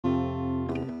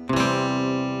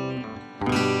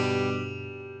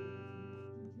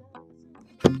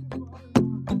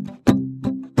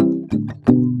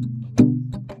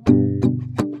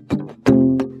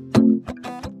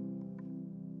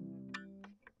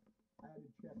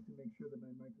make sure that my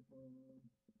microphone.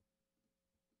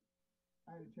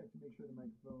 I had to check to make sure the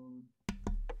microphone.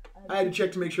 I had to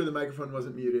check to make sure the microphone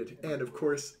wasn't muted, and of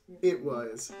course it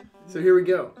was. So here we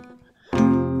go. It's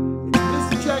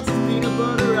Mr. Jackson's Peanut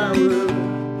Butter Hour.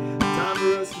 Time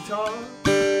for us to talk.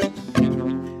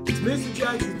 It's Mr.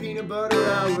 Jackson's Peanut Butter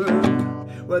Hour,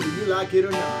 whether you like it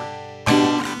or not.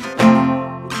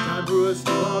 It's time for us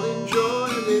to all enjoy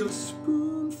a little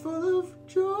spoonful of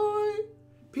joy.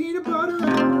 Peanut Butter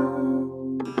Hour.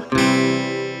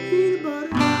 Peanut Butter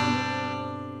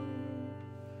Hour.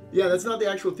 Yeah, that's not the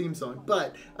actual theme song,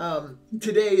 but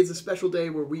today is a special day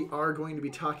where we are going to be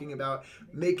talking about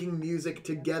making music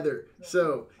together.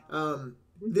 So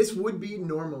this would be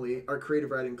normally our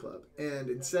creative writing club, and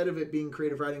instead of it being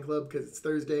creative writing club because it's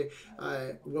Thursday,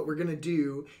 what we're going to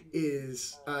do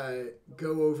is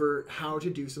go over how to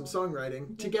do some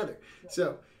songwriting together.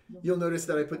 So you'll notice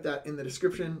that I put that in the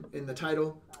description, in the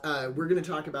title. We're going to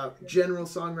talk about general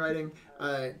songwriting,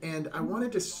 and I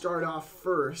wanted to start off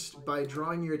first by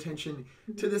drawing your attention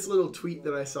to this little tweet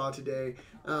that I saw today,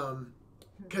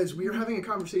 because we were having a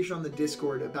conversation on the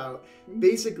Discord about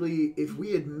basically if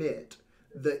we admit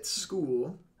that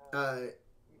school,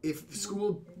 if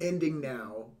school ending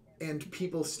now and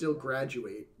people still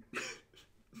graduate,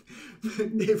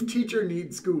 if teacher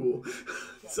needs school,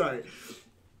 sorry.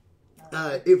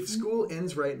 If school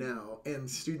ends right now and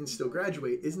students still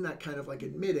graduate, isn't that kind of like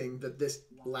admitting that this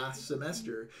last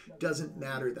semester doesn't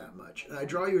matter that much? And I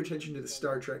draw your attention to the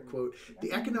Star Trek quote,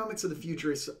 "The economics of the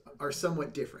future are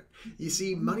somewhat different. You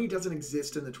see, money doesn't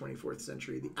exist in the 24th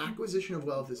century. The acquisition of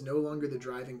wealth is no longer the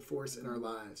driving force in our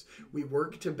lives. We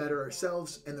work to better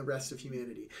ourselves and the rest of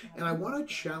humanity." And I want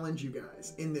to challenge you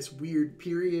guys in this weird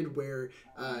period where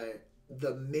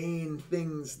the main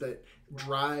things that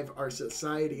drive our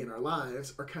society and our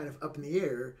lives are kind of up in the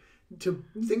air, to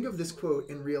think of this quote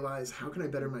and realize, how can I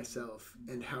better myself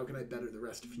and how can I better the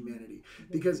rest of humanity?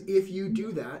 Because if you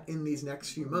do that in these next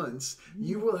few months,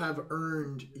 you will have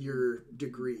earned your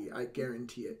degree. I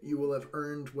guarantee it. You will have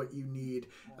earned what you need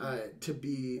to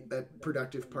be a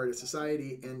productive part of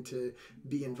society and to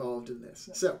be involved in this.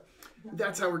 So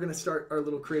that's how we're going to start our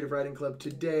little creative writing club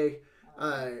today.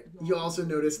 You'll also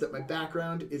notice that my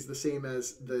background is the same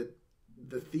as the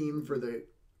theme for the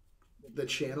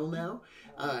channel now,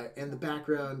 and the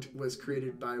background was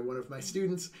created by one of my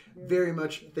students. Very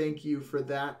much thank you for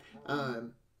that,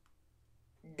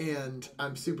 and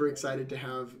I'm super excited to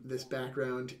have this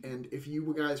background. And if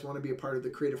you guys want to be a part of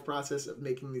the creative process of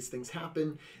making these things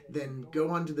happen, then go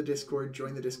onto the Discord,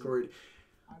 join the Discord.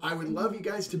 I would love you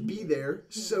guys to be there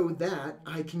so that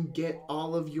I can get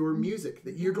all of your music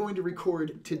that you're going to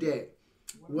record today.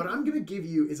 What I'm going to give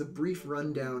you is a brief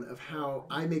rundown of how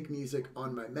I make music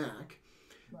on my Mac,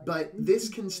 but this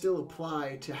can still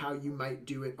apply to how you might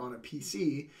do it on a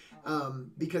PC,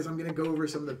 because I'm going to go over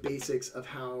some of the basics of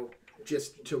how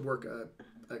just to work a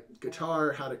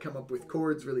guitar, how to come up with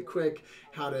chords really quick,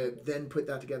 how to then put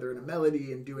that together in a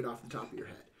melody and do it off the top of your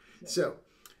head. So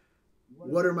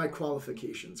what are my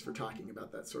qualifications for talking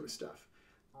about that sort of stuff?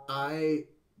 I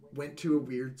went to a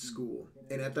weird school,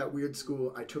 and at that weird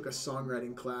school I took a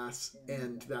songwriting class,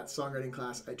 and that songwriting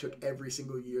class I took every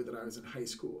single year that I was in high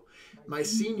school. My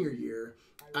senior year,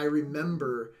 I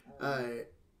remember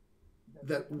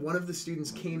that one of the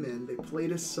students came in, they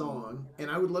played a song, and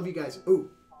I would love you guys,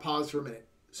 pause for a minute,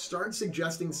 start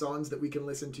suggesting songs that we can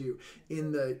listen to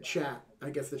in the chat. I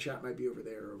guess the chat might be over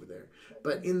there or over there,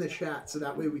 but in the chat, so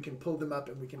that way we can pull them up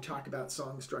and we can talk about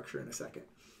song structure in a second.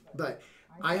 But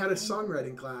I had a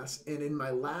songwriting class, and in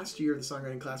my last year of the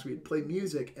songwriting class, we'd play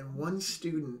music, and one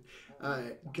student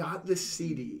got this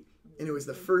CD, and it was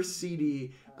the first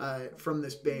CD from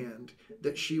this band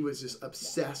that she was just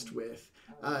obsessed with,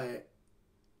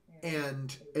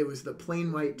 and it was the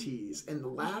Plain White T's, and the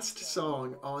last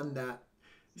song on that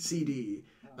CD,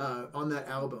 on that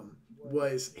album,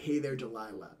 was Hey There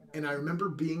Delilah. And I remember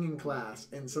being in class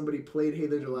and somebody played Hey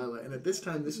There Delilah, and at this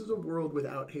time this was a world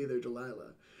without Hey There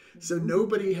Delilah, so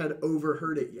nobody had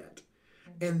overheard it yet.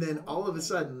 And then all of a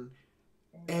sudden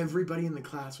everybody in the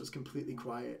class was completely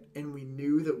quiet, and we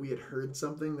knew that we had heard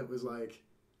something that was like,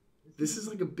 this is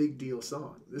like a big deal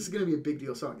song. This is going to be a big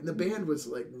deal song. And the band was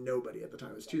like nobody at the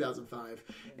time. It was 2005,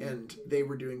 and they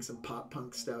were doing some pop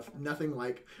punk stuff. Nothing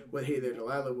like what Hey There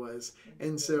Delilah was.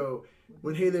 And so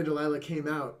when Hey There Delilah came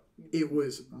out, it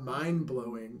was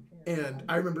mind-blowing. And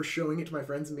I remember showing it to my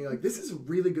friends and being like, this is a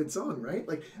really good song, right?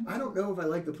 Like, I don't know if I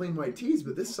like the Plain White T's,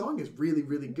 but this song is really,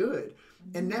 really good.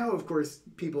 And now, of course,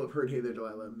 people have heard Hey There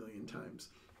Delilah a million times.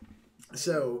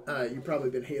 So you've probably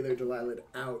been Hey There Delilah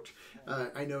out.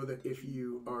 I know that if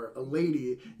you are a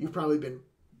lady, you've probably been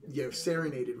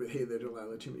serenaded with Hey There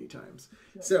Delilah too many times.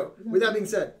 So with that being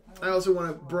said, I also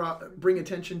want to bring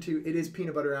attention to, it is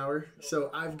peanut butter hour. So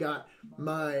I've got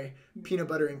my Peanut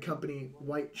Butter and Company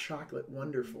White Chocolate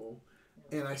Wonderful,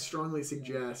 and I strongly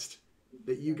suggest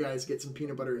that you guys get some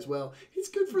peanut butter as well. It's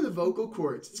good for the vocal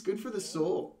cords. It's good for the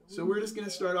soul. So we're just going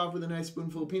to start off with a nice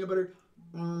spoonful of peanut butter.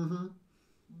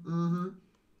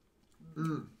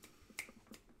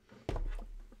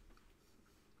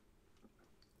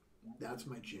 That's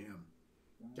my jam.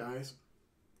 Guys,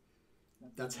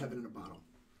 that's heaven in a bottle.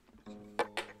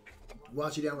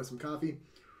 Wash you down with some coffee.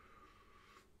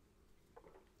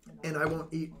 And I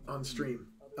won't eat on stream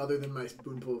other than my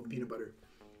spoonful of peanut butter.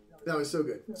 That was so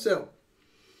good. So,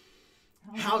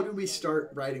 how do we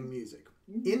start writing music?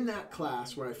 In that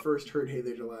class where I first heard Hey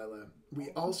There Delilah, we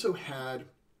also had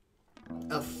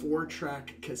a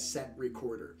 4-track cassette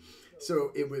recorder.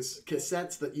 So it was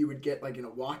cassettes that you would get like in a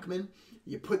Walkman.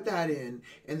 You put that in,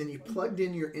 and then you plugged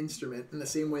in your instrument in the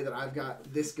same way that I've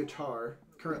got this guitar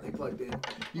currently plugged in.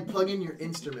 You plug in your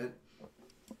instrument,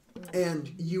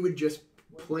 and you would just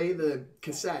play the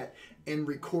cassette and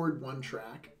record one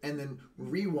track, and then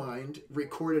rewind,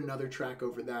 record another track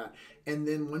over that. And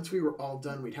then once we were all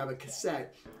done, we'd have a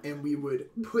cassette, and we would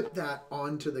put that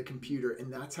onto the computer,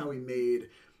 and that's how we made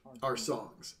our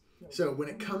songs. So when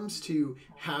it comes to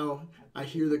how I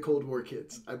hear the Cold War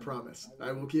kids, I promise,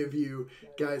 I will give you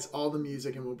guys all the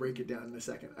music and we'll break it down in a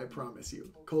second. I promise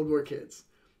you. Cold War kids.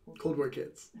 Cold War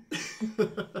kids.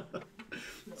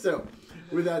 So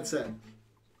with that said,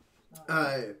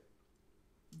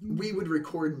 we would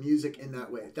record music in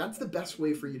that way. That's the best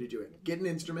way for you to do it. Get an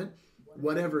instrument,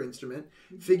 whatever instrument,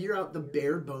 figure out the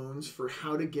bare bones for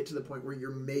how to get to the point where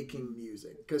you're making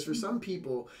music. Because for some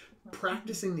people,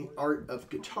 practicing the art of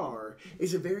guitar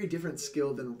is a very different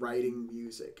skill than writing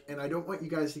music. And I don't want you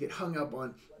guys to get hung up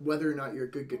on whether or not you're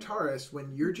a good guitarist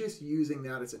when you're just using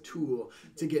that as a tool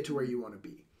to get to where you want to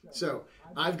be. So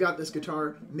I've got this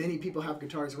guitar. Many people have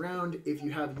guitars around. If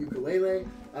you have a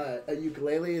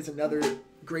ukulele is another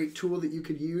great tool that you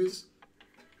could use.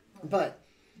 But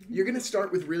you're going to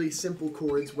start with really simple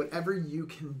chords, whatever you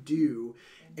can do,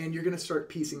 and you're going to start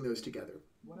piecing those together.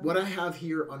 What I have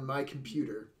here on my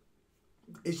computer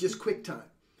is just QuickTime.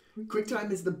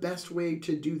 QuickTime is the best way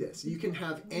to do this. You can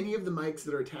have any of the mics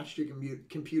that are attached to your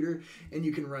computer, and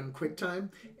you can run QuickTime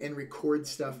and record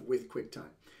stuff with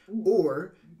QuickTime.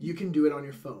 Or you can do it on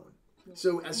your phone.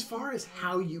 So as far as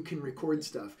how you can record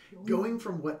stuff, going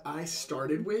from what I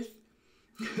started with,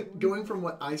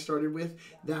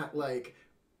 that like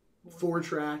 4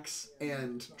 tracks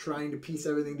and trying to piece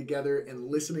everything together and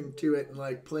listening to it and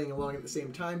like playing along at the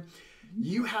same time,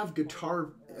 you have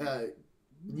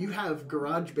you have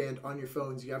GarageBand on your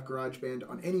phones, you have GarageBand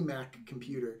on any Mac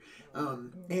computer,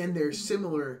 and there's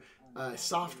similar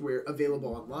software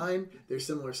available online. There's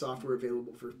similar software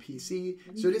available for PC.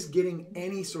 So just getting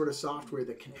any sort of software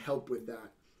that can help with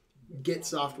that. Get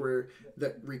software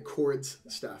that records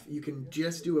stuff. You can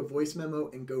just do a voice memo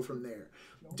and go from there.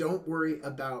 Don't worry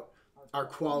about our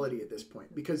quality at this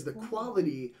point, because the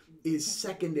quality is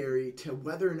secondary to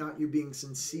whether or not you're being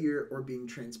sincere or being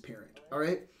transparent. All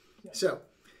right? So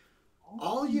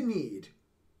all you need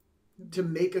to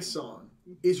make a song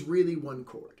is really one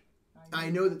chord. I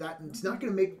know that it's not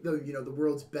going to make the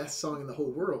world's best song in the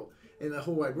whole world, in the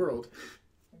whole wide world.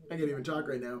 I can't even talk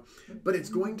right now, but it's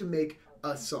going to make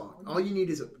a song. All you need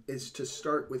is to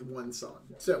start with one song.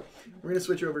 So we're going to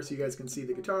switch over so you guys can see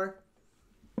the guitar.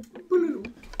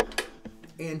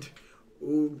 And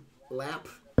lap.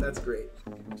 That's great.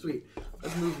 Sweet.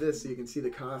 Let's move this so you can see the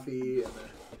coffee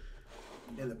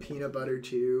and the peanut butter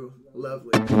too.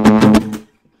 Lovely.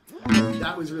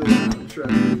 That was really loud. I'm sure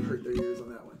I really hurt their ears on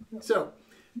that one. So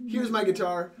here's my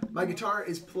guitar. My guitar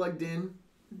is plugged in.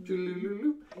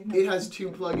 It has 2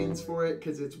 plugins for it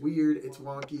because it's weird, it's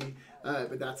wonky,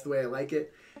 but that's the way I like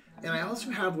it. And I also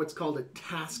have what's called a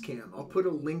Tascam. I'll put a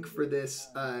link for this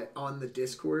on the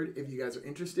Discord if you guys are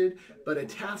interested. But a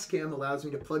Tascam allows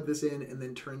me to plug this in and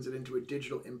then turns it into a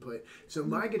digital input. So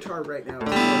my guitar right now is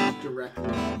plugged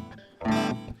directly.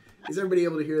 Is everybody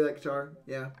able to hear that guitar?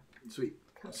 Yeah? Sweet.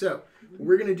 So what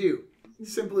we're going to do,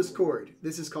 simplest chord.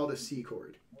 This is called a C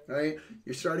chord. All right?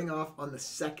 You're starting off on the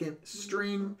 2nd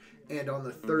string, and on the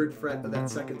 3rd fret of that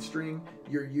 2nd string,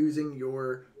 you're using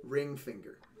your ring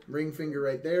finger. Ring finger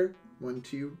right there. 1,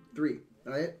 2, 3.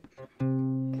 All right?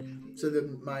 So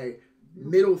then my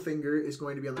middle finger is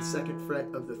going to be on the 2nd fret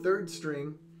of the 3rd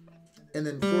string, and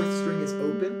then 4th string is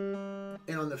open,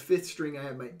 and on the 5th string I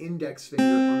have my index finger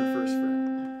on the 1st fret.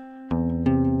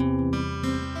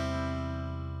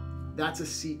 That's a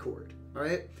C chord. All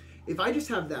right? If I just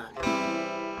have that,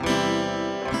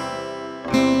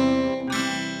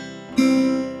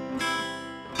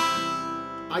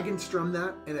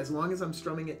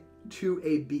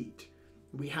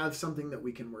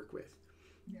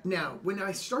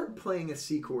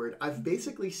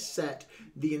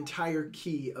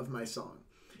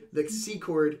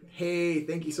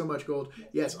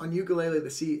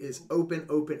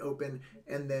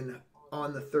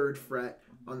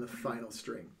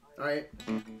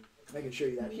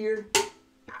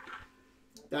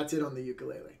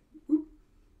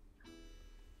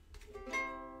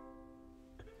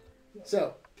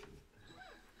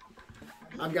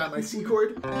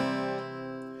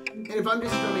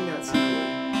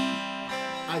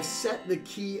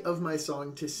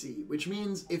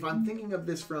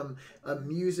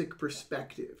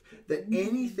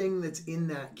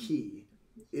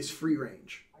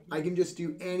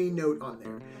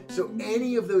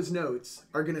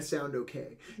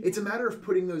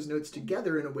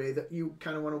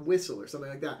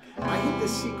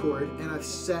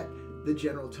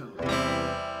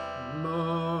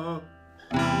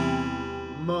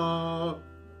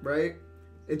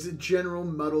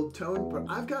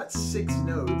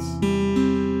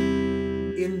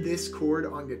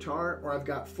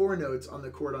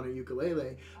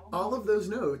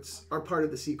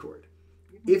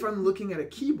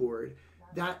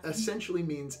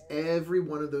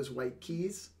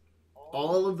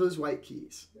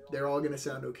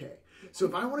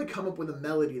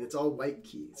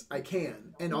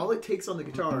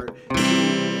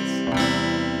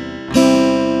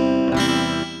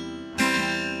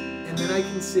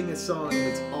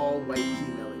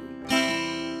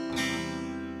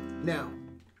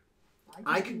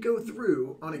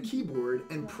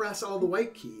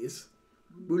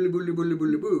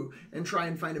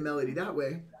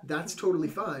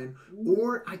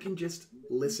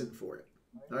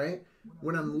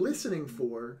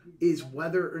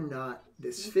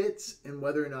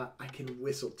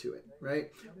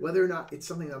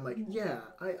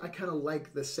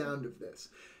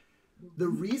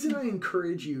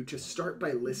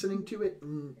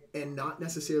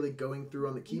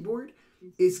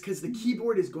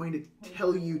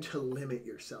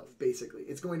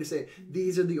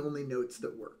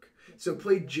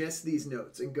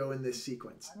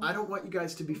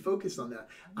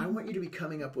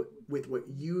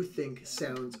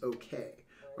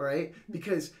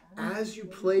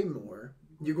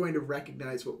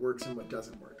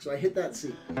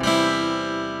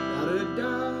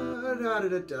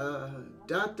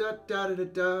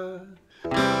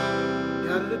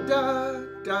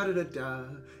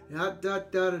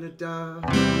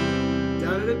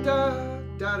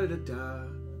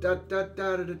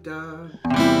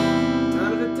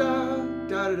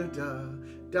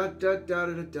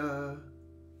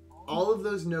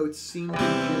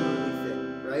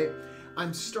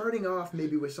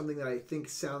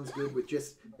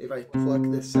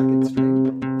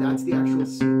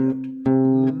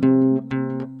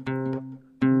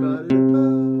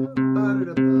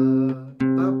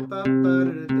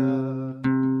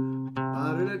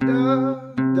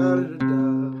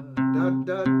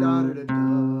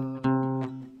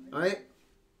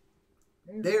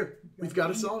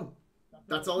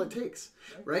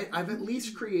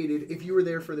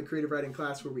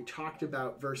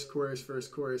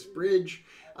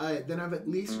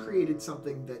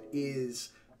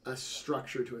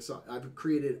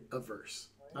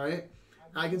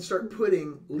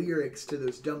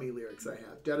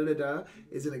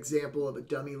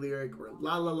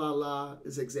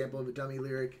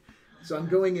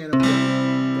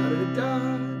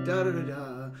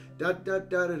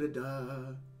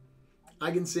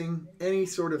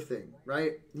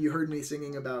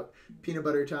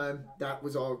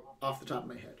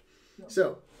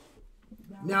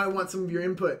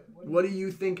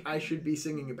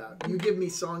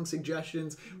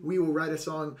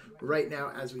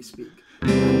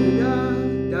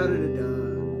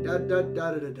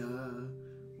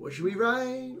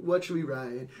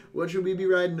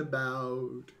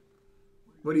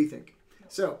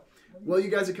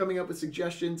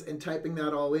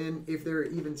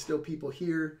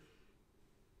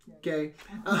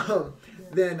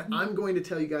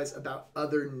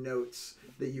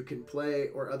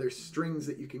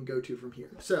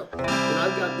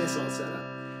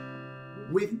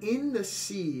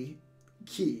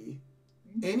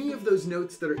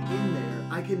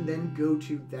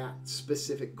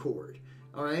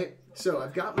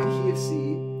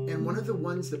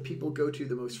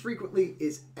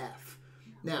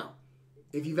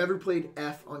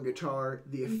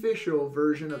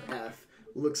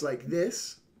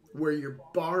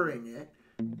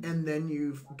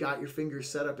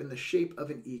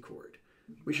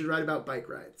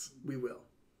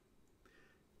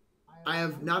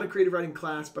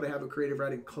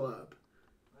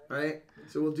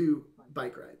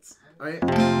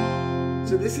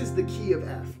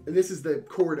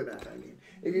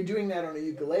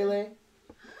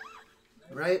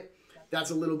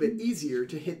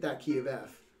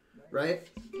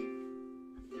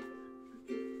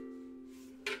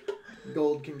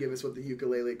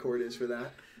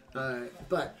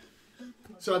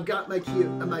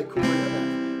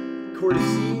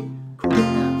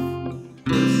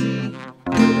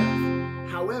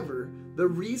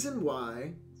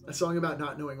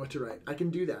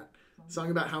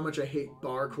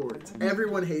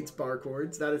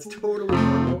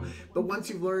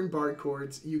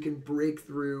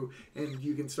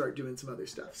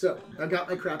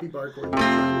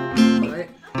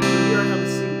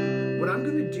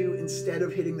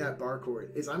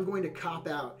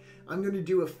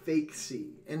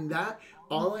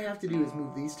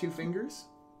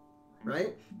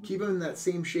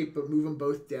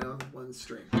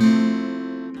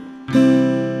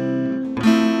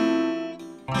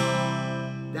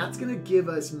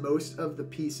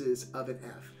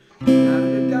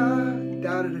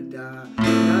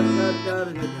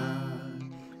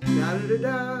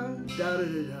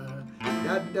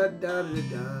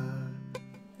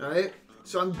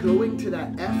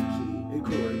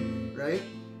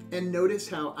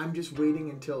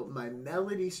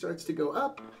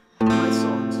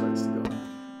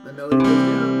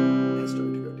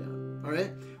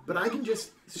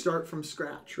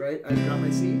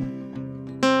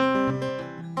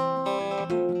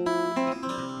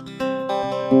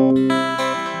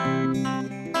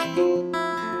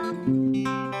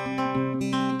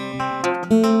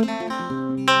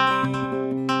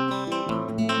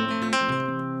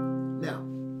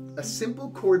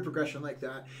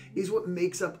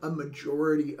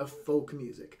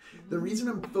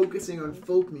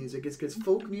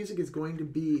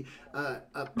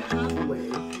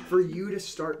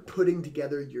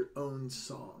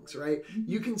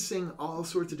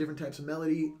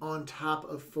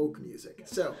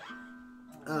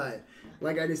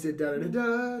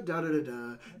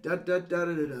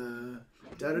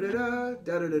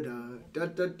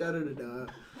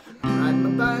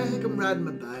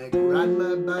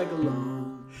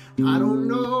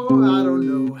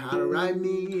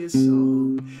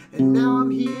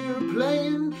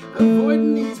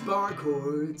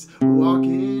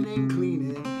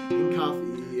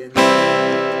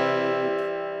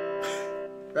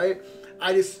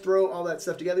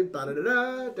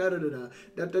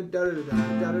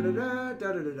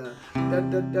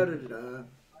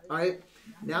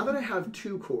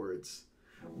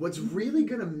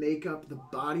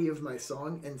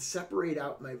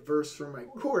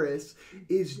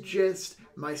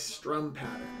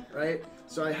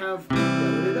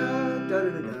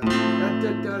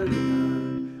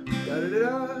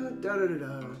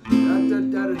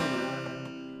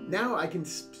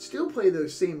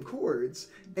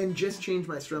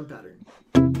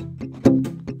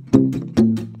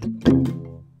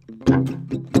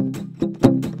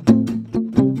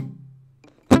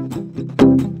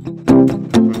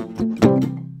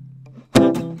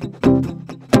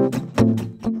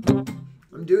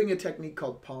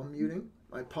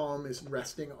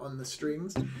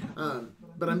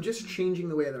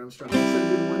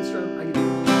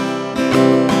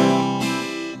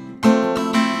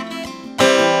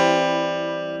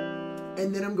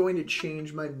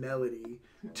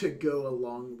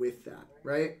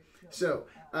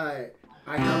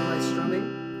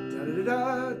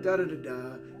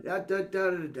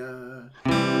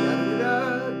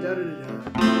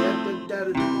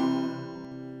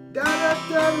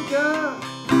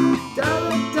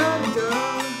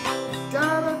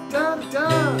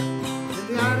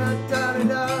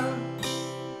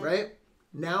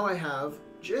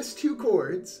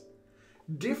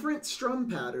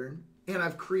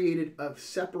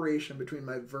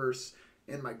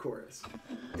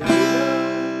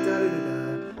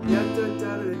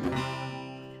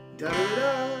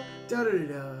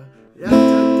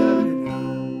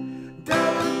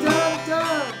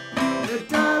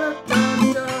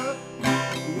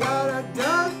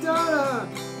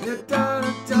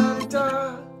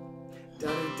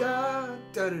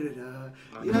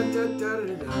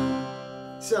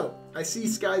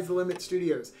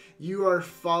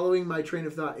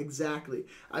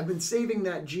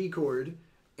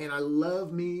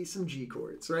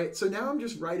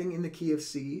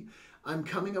 I'm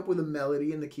coming up with a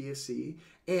melody in the key of C,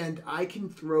 and I can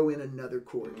throw in another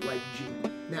chord like G.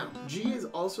 Now, G is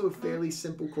also a fairly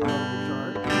simple chord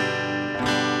on the guitar,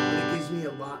 but it gives me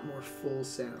a lot more full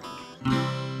sound.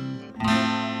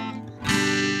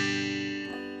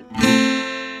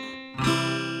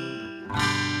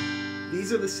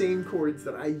 These are the same chords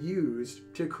that I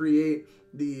used to create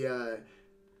the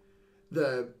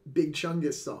Big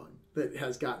Chungus song that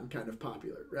has gotten kind of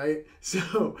popular, right?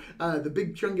 So the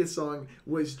Big Chungus song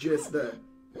was just the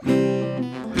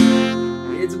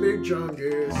it's a big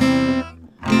chungus,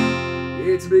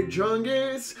 it's a big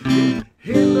chungus,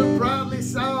 in the broadly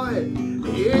saw it,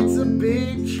 it's a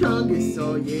big chungus,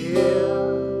 oh yeah,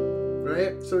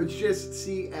 right? So it's just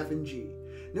C, F, and G.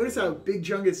 Notice how Big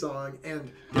Chungus song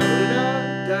and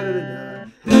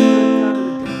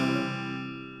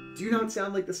do not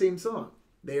sound like the same song.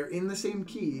 They are in the same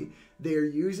key, they are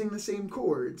using the same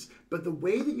chords, but the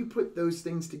way that you put those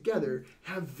things together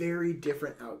have very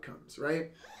different outcomes,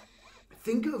 right?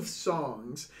 Think of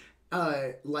songs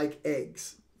like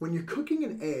eggs. When you're cooking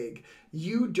an egg,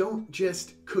 you don't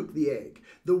just cook the egg.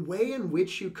 The way in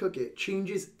which you cook it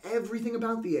changes everything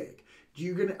about the egg.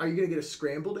 Are you gonna get a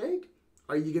scrambled egg?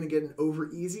 Are you gonna get an over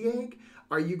easy egg?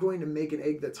 Are you going to make an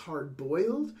egg that's hard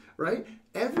boiled, right?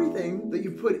 Everything that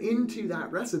you put into that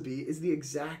recipe is the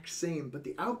exact same, but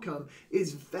the outcome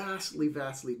is vastly,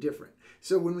 vastly different.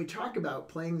 So when we talk about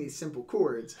playing these simple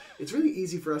chords, it's really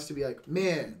easy for us to be like,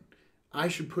 man, I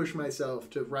should push myself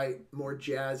to write more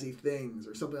jazzy things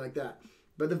or something like that.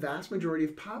 But the vast majority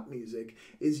of pop music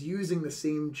is using the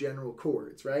same general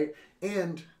chords, right?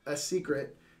 And a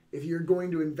secret, if you're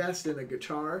going to invest in a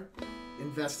guitar,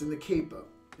 invest in the capo.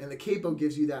 And the capo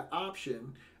gives you that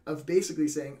option of basically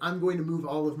saying, I'm going to move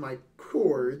all of my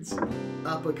chords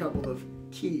up a couple of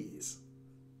keys,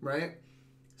 right?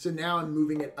 So now I'm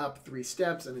moving it up 3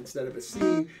 steps, and instead of a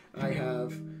C, I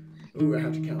have, I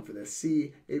have to count for this.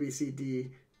 C, A, B, C,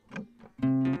 D, E,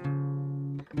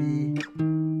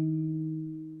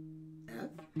 F,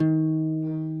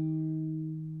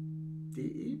 D,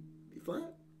 E, B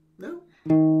flat? No?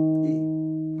 E.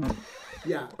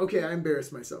 Yeah, okay, I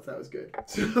embarrassed myself. That was good.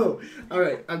 So, all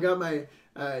right, I've got my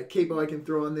capo I can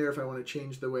throw on there if I want to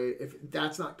change the way. If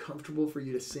that's not comfortable for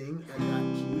you to sing at that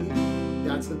key,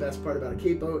 that's the best part about a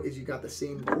capo is you got the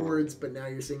same chords, but now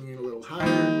you're singing a little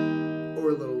higher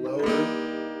or a little lower,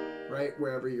 right?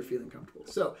 Wherever you're feeling comfortable.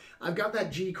 So I've got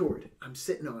that G chord. I'm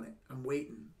sitting on it. I'm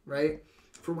waiting, right?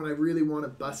 For when I really want to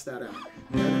bust that out.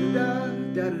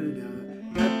 Da-da-da-da,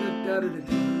 da-da-da-da,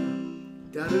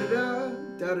 da-da-da-da-da,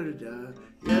 da-da-da-da.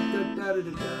 Da da da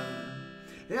da,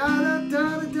 ya da da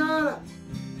da da,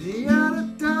 ya da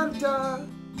da da da, ya da da da,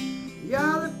 ya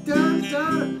da da da,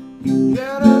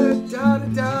 ya da da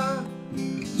da.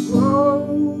 Whoa,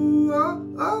 oh,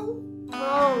 oh,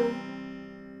 oh,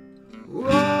 whoa,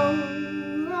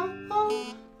 oh,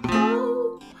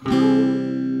 oh, oh.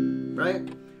 Right?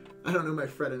 I don't know my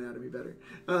fret anatomy better.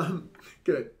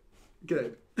 Good,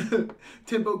 good.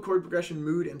 Tempo, chord progression,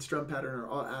 mood, and strum pattern are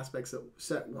all aspects that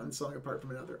set one song apart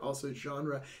from another. Also,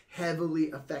 genre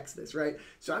heavily affects this, right?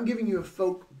 So I'm giving you a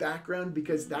folk background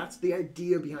because that's the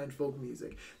idea behind folk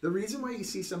music. The reason why you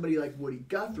see somebody like Woody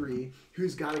Guthrie,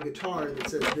 who's got a guitar that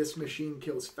says "This Machine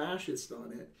Kills Fascists"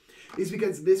 on it, is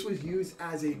because this was used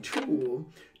as a tool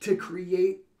to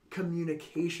create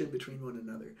communication between one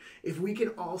another. If we can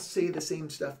all say the same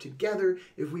stuff together,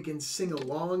 if we can sing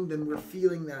along, then we're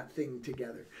feeling that thing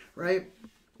together, right?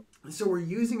 So we're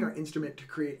using our instrument to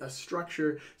create a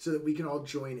structure so that we can all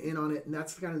join in on it, and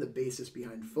that's kind of the basis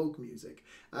behind folk music.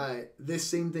 This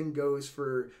same thing goes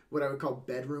for what I would call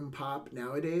bedroom pop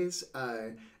nowadays,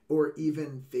 or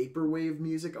even vaporwave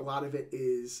music. A lot of it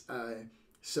is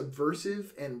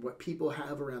subversive and what people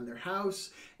have around their house,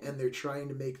 and they're trying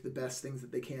to make the best things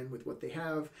that they can with what they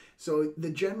have. So the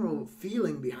general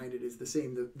feeling behind it is the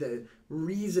same. The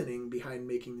reasoning behind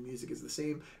making the music is the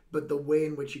same, but the way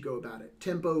in which you go about it.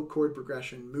 Tempo, chord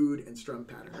progression, mood, and strum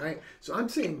pattern, right? So I'm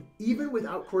saying even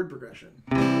without chord progression,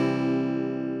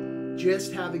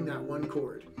 just having that one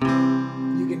chord,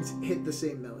 you can hit the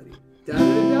same melody. Da da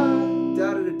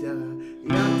da da da da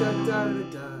da da da da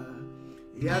da.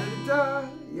 Yada da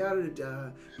yada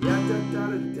da yada da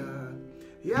da da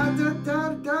yada da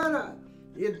da da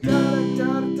yada da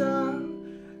da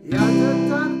yada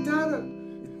da da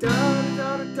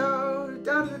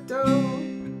da da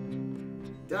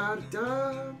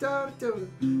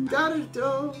da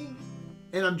da,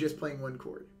 and I'm just playing one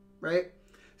chord, right?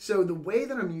 So the way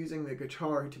that I'm using the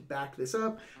guitar to back this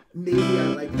up, maybe I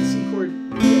like the C chord,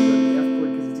 maybe I go to the F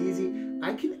chord because it's easy.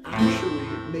 I can actually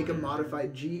make a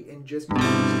modified G and just move these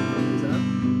two fingers up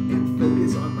and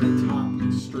focus on my top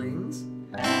strings,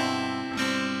 and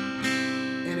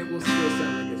it will still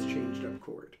sound like it's changed up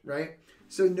chord, right?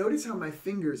 So notice how my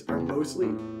fingers are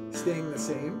mostly staying the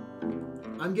same.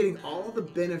 I'm getting all the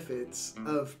benefits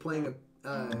of playing a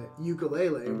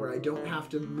ukulele, where I don't have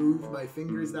to move my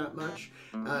fingers that much,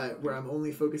 where I'm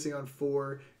only focusing on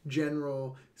 4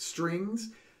 general strings.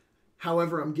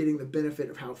 However, I'm getting the benefit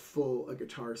of how full a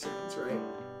guitar sounds, right?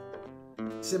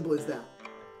 Simple as that.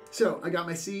 So I got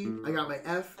my C, I got my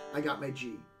F, I got my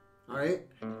G. All right?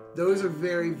 Those are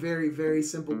very, very, very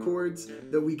simple chords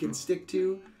that we can stick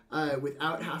to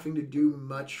without having to do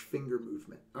much finger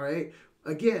movement. All right?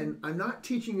 Again, I'm not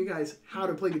teaching you guys how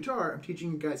to play guitar. I'm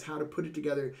teaching you guys how to put it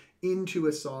together into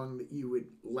a song that you would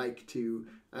like to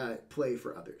play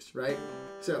for others, right?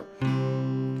 So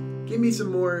give me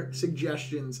some more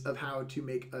suggestions of how to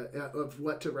make, of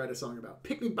what to write a song about.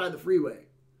 Picnic by the Freeway,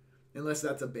 unless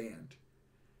that's a band.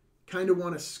 Kind of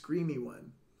want a screamy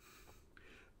one.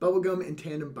 Bubblegum and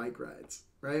tandem bike rides,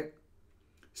 right?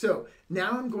 So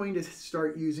now I'm going to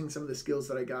start using some of the skills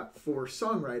that I got for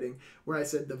songwriting, where I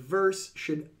said the verse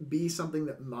should be something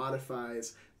that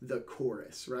modifies the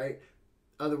chorus, right?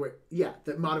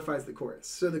 That modifies the chorus.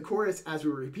 So the chorus, as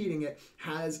we're repeating it,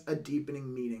 has a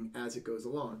deepening meaning as it goes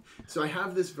along. So I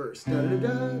have this verse, da da da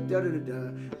da da da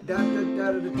da da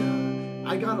da da da.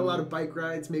 I got a lot of bike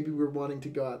rides. Maybe we're wanting to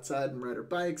go outside and ride our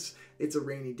bikes. It's a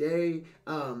rainy day.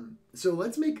 So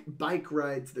let's make bike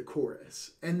rides the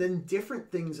chorus. And then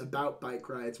different things about bike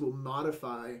rides will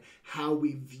modify how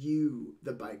we view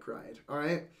the bike ride. All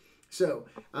right? So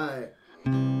I'm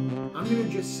going to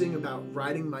just sing about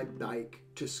riding my bike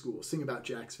to school. Sing about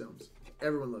Jack's Films.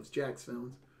 Everyone loves Jack's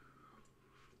Films.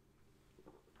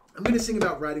 I'm going to sing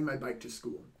about riding my bike to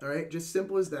school. All right? Just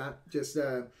simple as that. Just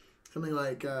something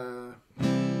like hop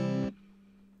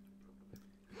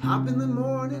in the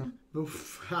morning.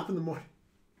 Hop in the morning.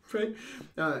 Right?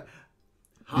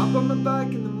 Hop on my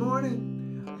bike in the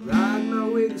morning, ride my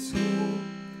way to school.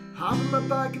 Hop on my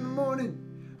bike in the morning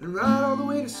and ride all the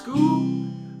way to school.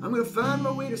 I'm gonna find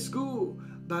my way to school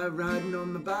by riding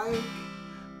on the bike.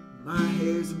 My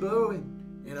hair's blowing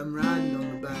and I'm riding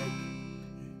on the bike.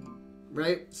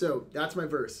 Right? So that's my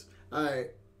verse.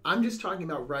 I'm just talking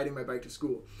about riding my bike to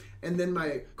school. And then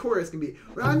my chorus can be,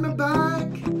 ride my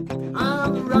bike,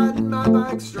 I'm riding my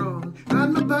bike strong.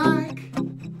 Ride my bike,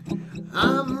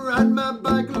 I'm riding my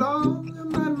bike along.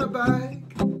 I'm riding my bike,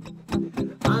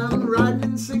 I'm riding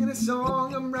and singing a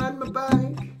song. I'm riding my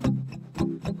bike,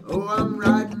 oh, I'm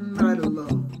riding right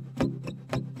along.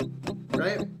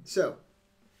 Right? So,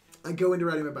 I go into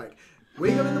riding my bike.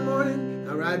 Wake up in the morning,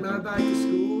 I ride my bike to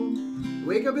school.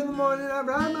 Wake up in the morning, I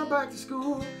ride my bike to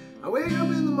school. I wake up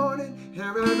in the morning and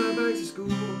I ride my bike to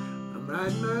school. I'm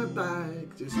riding my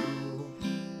bike to school.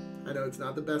 I know it's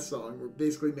not the best song. We're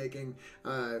basically making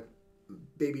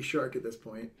Baby Shark at this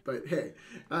point. But hey,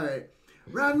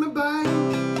 riding my bike.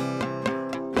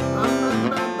 I'm riding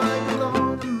my bike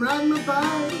along. I'm riding my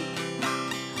bike.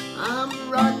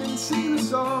 I'm riding and singing a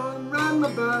song. I'm riding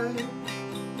my bike.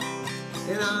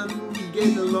 And I'm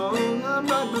getting along. I'm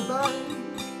riding my bike.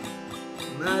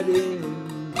 I'm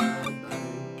riding my bike.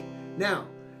 Now,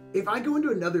 if I go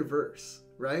into another verse,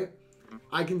 right,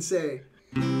 I can say,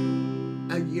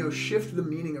 shift the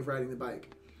meaning of riding the bike.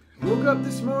 Woke up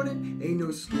this morning, ain't no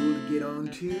school to get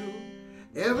on to.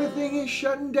 Everything is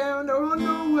shutting down, don't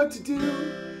know what to do.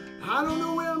 I don't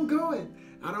know where I'm going,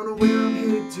 I don't know where I'm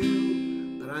headed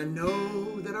to. But I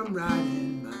know that I'm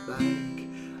riding my bike.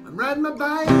 I'm riding my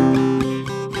bike.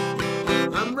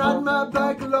 I'm riding my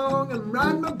bike along, I'm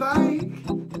riding my bike.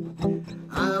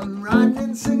 I'm riding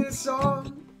and singing a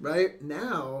song. Right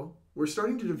now, we're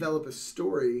starting to develop a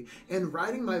story, and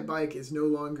riding my bike is no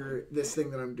longer this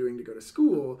thing that I'm doing to go to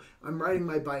school. I'm riding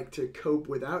my bike to cope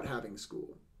without having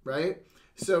school, right?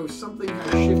 So something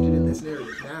has shifted in this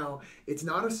narrative. Now, it's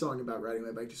not a song about riding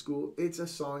my bike to school. It's a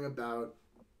song about,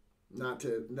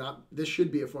 this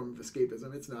should be a form of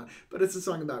escapism. It's not, but it's a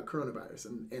song about coronavirus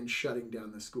and shutting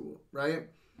down the school, right?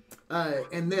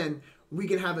 And then we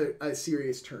can have a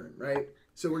serious turn, right?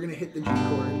 So we're going to hit the G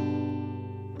chord.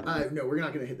 No, we're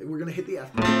not going to hit it. We're going to hit the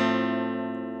F chord.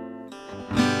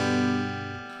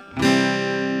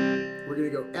 We're going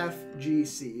to go F, G,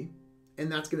 C, and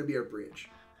that's going to be our bridge.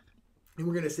 And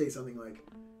we're going to say something like,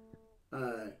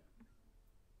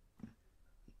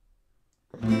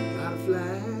 got a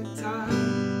flat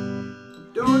tire,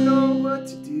 don't know what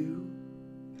to do,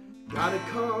 got a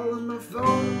call on my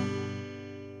phone,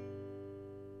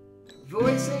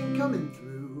 voice ain't coming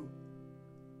through.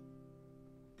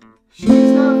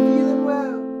 She's not feeling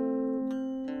well,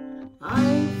 I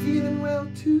ain't feeling well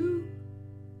too.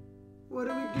 What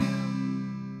do we do?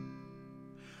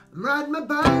 I'm riding my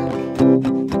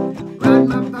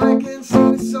bike and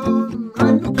sing a song.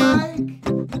 I'm riding my bike.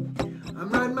 I'm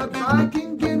riding my bike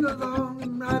and getting along.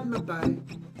 I'm riding my bike.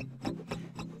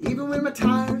 Even when my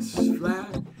tire's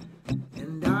flat,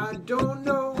 and I don't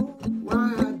know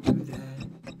why I do that.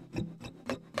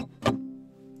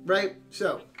 Right?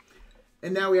 So,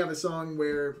 and now we have a song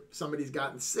where somebody's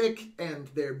gotten sick, and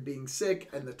they're being sick,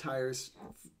 and the tire's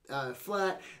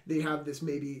flat. They have this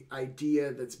maybe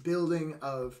idea that's building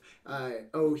of,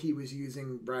 oh, he was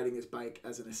using riding his bike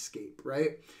as an escape,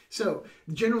 right? So,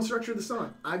 the general structure of the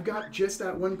song. I've got just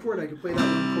that one chord. I can play that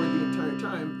one chord the entire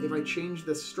time. If I change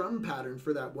the strum pattern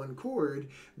for that one chord,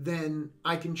 then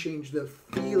I can change the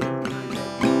feeling behind it.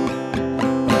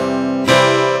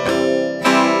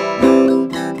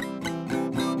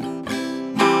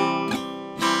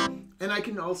 And I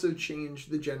can also change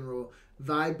the general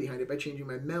vibe behind it by changing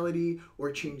my melody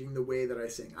or changing the way that I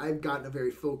sing. I've gotten a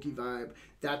very folky vibe.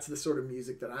 That's the sort of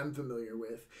music that I'm familiar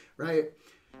with, right?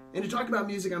 And to talk about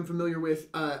music I'm familiar with,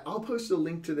 I'll post a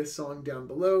link to this song down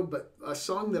below, but a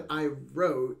song that I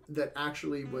wrote that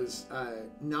actually was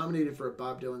nominated for a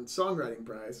Bob Dylan Songwriting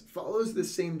Prize follows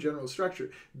this same general structure,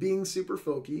 being super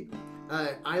folky.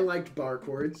 I liked bar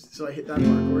chords, so I hit that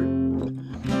bar chord.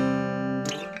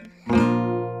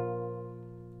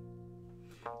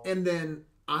 And then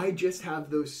I just have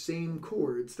those same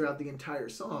chords throughout the entire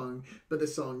song, but the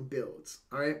song builds,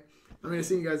 all right? I'm going to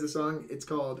sing you guys a song. It's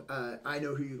called I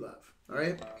Know Who You Love, all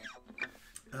right?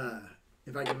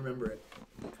 If I can remember it.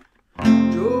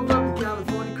 Drove up the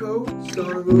California coast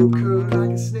on a road curved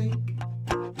like a snake.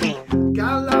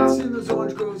 Got lost in those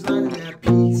orange groves lining that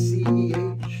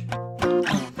PCH.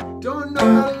 Don't know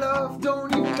how to love,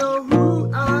 don't even know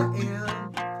who I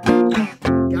am.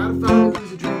 Got a father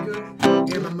who's a drinker,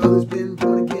 and my mother's been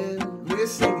born again. We're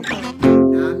singing.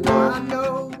 Now I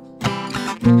know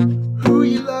who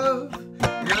you love,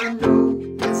 and I know,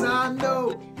 yes I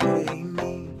know, it ain't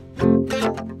me.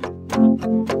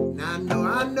 Now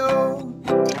I know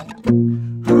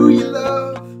who you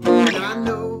love, and I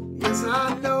know, yes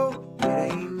I know, it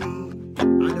ain't me. I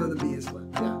know the B is flat.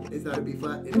 Yeah, is that a B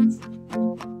flat? It is.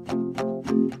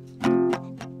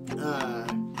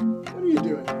 What are you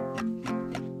doing?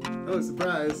 Oh,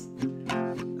 surprise.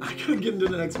 I couldn't get into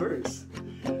the next verse.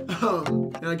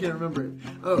 And I can't remember it.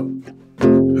 Oh.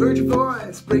 Heard your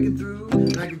voice breaking through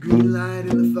like a green light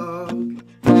in the fog.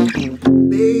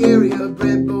 Bay Area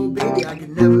bread bowl, baby, I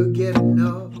can never get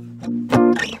enough.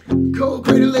 Cold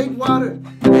Crater Lake water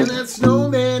and that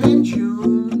snowman in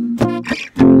June.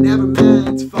 Never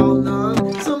meant to fall in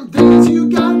love. Some things you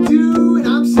gotta do, and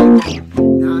I'm singing.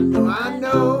 Now I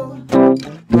know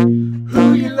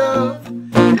who you love,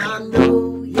 and I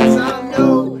know, yes I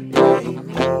know, it ain't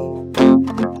me.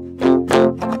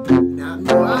 Now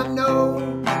I know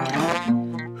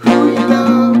who you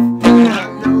love, and I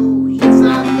know, yes I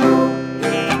know, it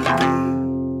ain't me.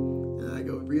 And I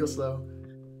go real slow.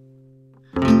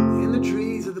 In the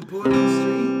trees of the Portland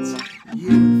streets,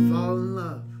 you would fall in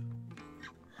love.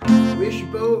 Wish you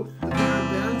both the very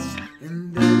best,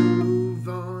 and then move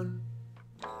on.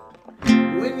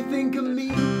 When you think of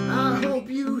me, I hope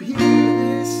you hear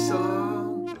this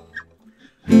song.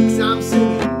 'Cause I'm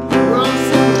singing, we're all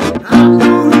singing. I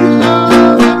know who you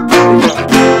love,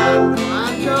 everybody. I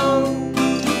know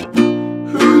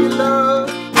who you love,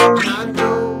 and I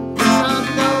know, yes I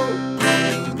know, it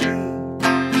ain't me.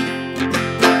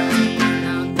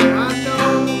 Now I know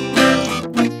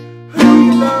who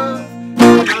you love,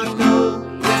 and I know,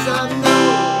 yes I know,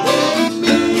 it ain't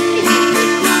me.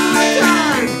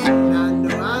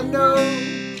 I know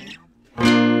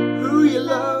who you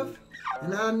love,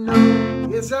 and I know,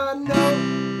 yes I know,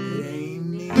 it ain't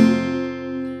me.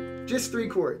 Just 3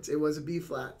 chords. It was a B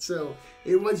flat. So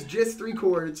it was just 3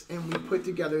 chords, and we put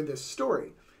together this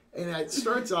story. And it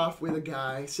starts off with a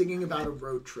guy singing about a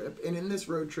road trip. And in this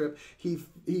road trip, he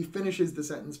finishes the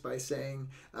sentence by saying,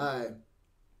 I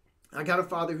got a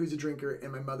father who's a drinker,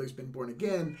 and my mother's been born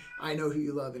again. I know who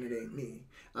you love, and it ain't me.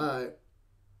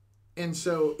 And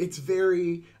so it's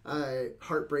very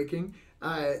heartbreaking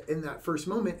in that first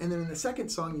moment. And then in the second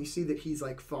song, you see that he's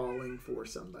like falling for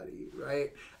somebody,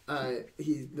 right?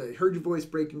 He heard your voice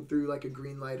breaking through like a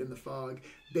green light in the fog.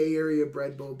 Bay Area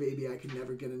bread bowl, baby, I can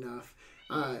never get enough.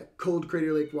 Cold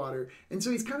Crater Lake water. And so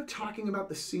he's kind of talking about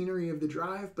the scenery of the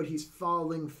drive, but he's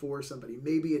falling for somebody.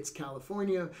 Maybe it's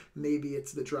California, maybe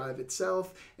it's the drive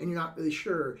itself, and you're not really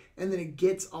sure. And then it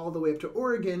gets all the way up to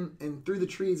Oregon, and through the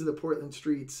trees of the Portland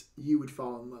streets, you would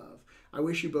fall in love. I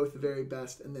wish you both the very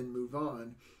best, and then move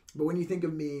on. But when you think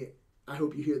of me, I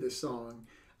hope you hear this song.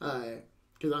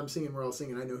 because I'm singing, we're all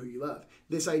singing, I know who you love.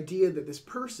 This idea that this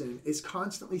person is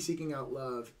constantly seeking out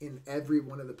love in every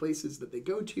one of the places that they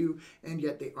go to, and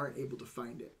yet they aren't able to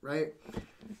find it, right?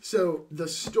 So the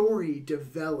story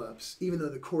develops, even though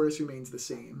the chorus remains the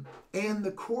same, and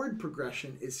the chord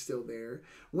progression is still there.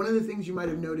 One of the things you might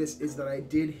have noticed is that I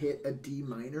did hit a D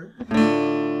minor,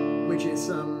 which is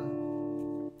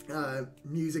some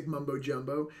music mumbo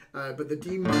jumbo, but the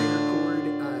D minor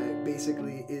chord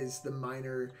basically is the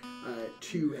minor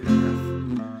 2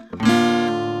 and F.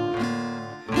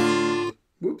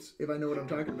 Whoops, if I know what I'm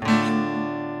talking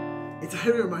about. It's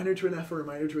either a minor to an F or a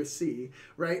minor to a C,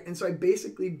 right? And so I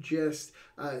basically just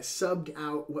subbed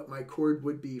out what my chord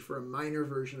would be for a minor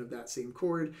version of that same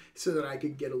chord so that I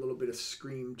could get a little bit of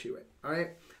scream to it, all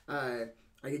right? I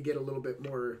could get a little bit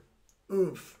more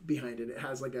oomph behind it. It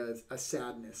has like a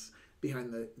sadness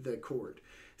behind the chord.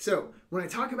 So when I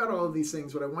talk about all of these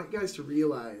things, what I want you guys to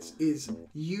realize is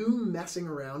you messing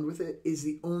around with it is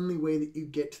the only way that you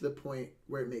get to the point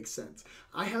where it makes sense.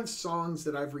 I have songs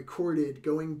that I've recorded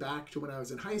going back to when I was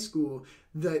in high school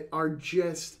that are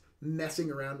just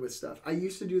messing around with stuff. I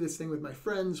used to do this thing with my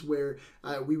friends where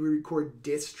we would record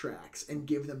diss tracks and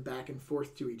give them back and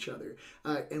forth to each other.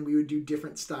 And we would do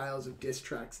different styles of diss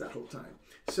tracks that whole time.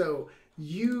 So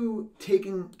you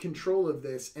taking control of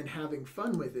this and having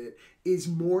fun with it is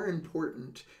more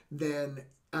important than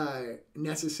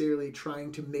necessarily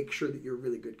trying to make sure that you're a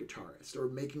really good guitarist or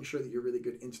making sure that you're a really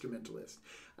good instrumentalist.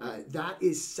 That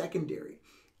is secondary.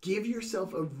 Give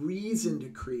yourself a reason to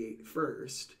create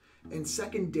first, and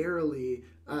secondarily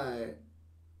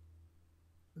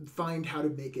find how to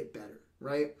make it better,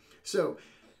 right? So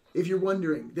if you're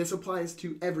wondering, this applies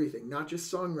to everything, not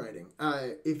just songwriting.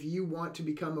 If you want to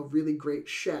become a really great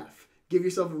chef, give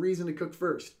yourself a reason to cook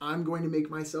first. I'm going to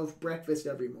make myself breakfast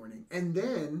every morning. And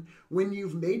then when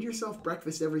you've made yourself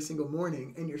breakfast every single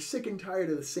morning and you're sick and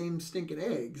tired of the same stinking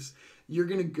eggs, you're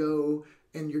going to go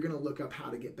and you're going to look up how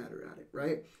to get better at it,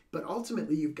 right? But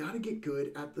ultimately, you've got to get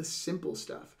good at the simple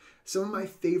stuff. Some of my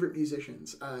favorite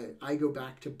musicians, I go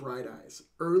back to Bright Eyes.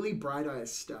 Early Bright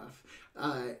Eyes stuff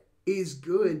is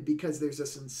good because there's a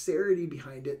sincerity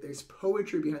behind it. There's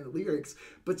poetry behind the lyrics,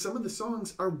 but some of the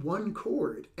songs are one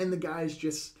chord and the guy's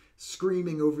just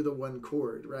screaming over the one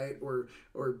chord, right? Or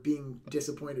being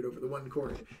disappointed over the one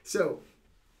chord. So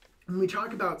when we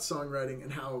talk about songwriting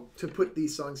and how to put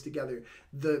these songs together,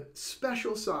 the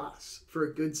special sauce for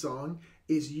a good song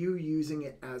is you using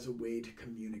it as a way to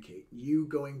communicate. You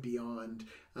going beyond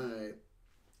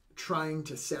trying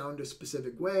to sound a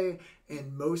specific way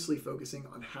and mostly focusing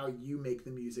on how you make the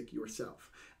music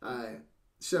yourself.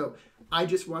 So I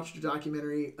just watched a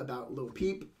documentary about Lil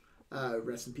Peep,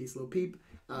 rest in peace Lil Peep,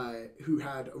 who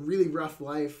had a really rough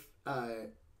life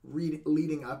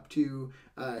leading up to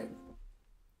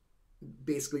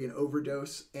basically an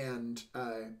overdose, and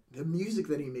the music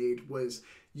that he made was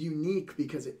unique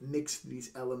because it mixed these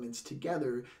elements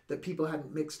together that people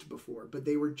hadn't mixed before, but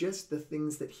they were just the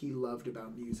things that he loved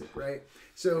about music, right?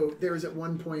 So there was at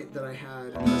one point that I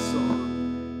had a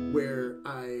song where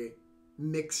I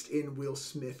mixed in Will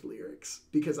Smith lyrics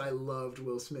because I loved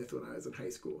Will Smith when I was in high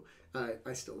school.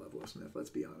 I still love Will Smith, let's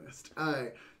be honest.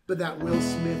 But that Will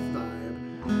Smith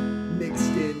vibe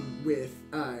mixed in with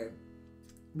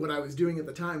what I was doing at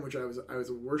the time, which I was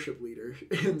a worship leader,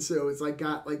 and so it's like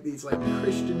got like these like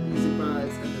Christian music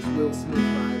vibes and this Will Smith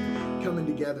vibe coming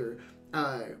together.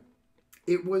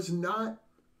 It was not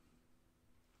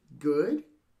good.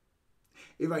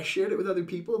 If I shared it with other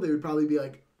people, they would probably be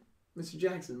like, "Mr.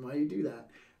 Jackson, why do you do that?"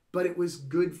 But it was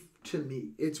good to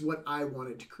me. It's what I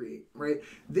wanted to create, right?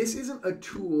 This isn't a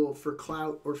tool for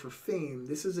clout or for fame.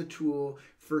 This is a tool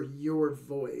for your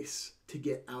voice to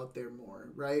get out there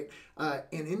more, right?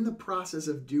 And in the process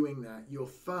of doing that, you'll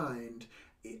find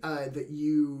that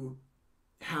you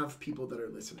have people that are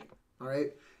listening, all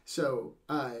right? So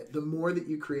the more that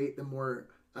you create, the more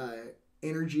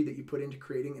energy that you put into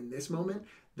creating in this moment,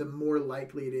 the more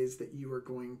likely it is that you are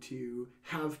going to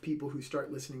have people who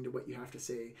start listening to what you have to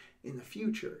say in the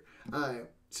future.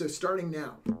 So starting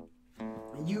now,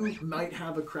 you might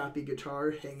have a crappy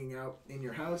guitar hanging out in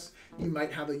your house. You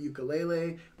might have a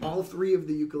ukulele. All 3 of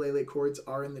the ukulele chords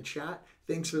are in the chat.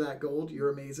 Thanks for that, Gold. You're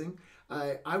amazing.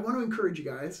 I want to encourage you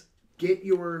guys, get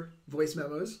your voice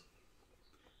memos,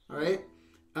 all right?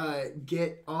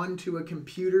 Get onto a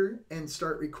computer and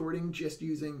start recording just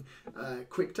using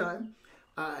QuickTime.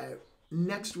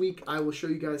 Next week, I will show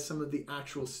you guys some of the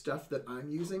actual stuff that I'm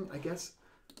using. I guess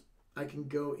I can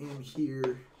go in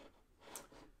here.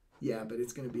 Yeah, but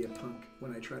it's going to be a punk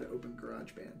when I try to open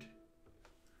GarageBand.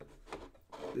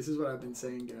 This is what I've been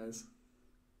saying, guys.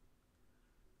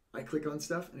 I click on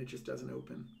stuff and it just doesn't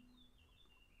open.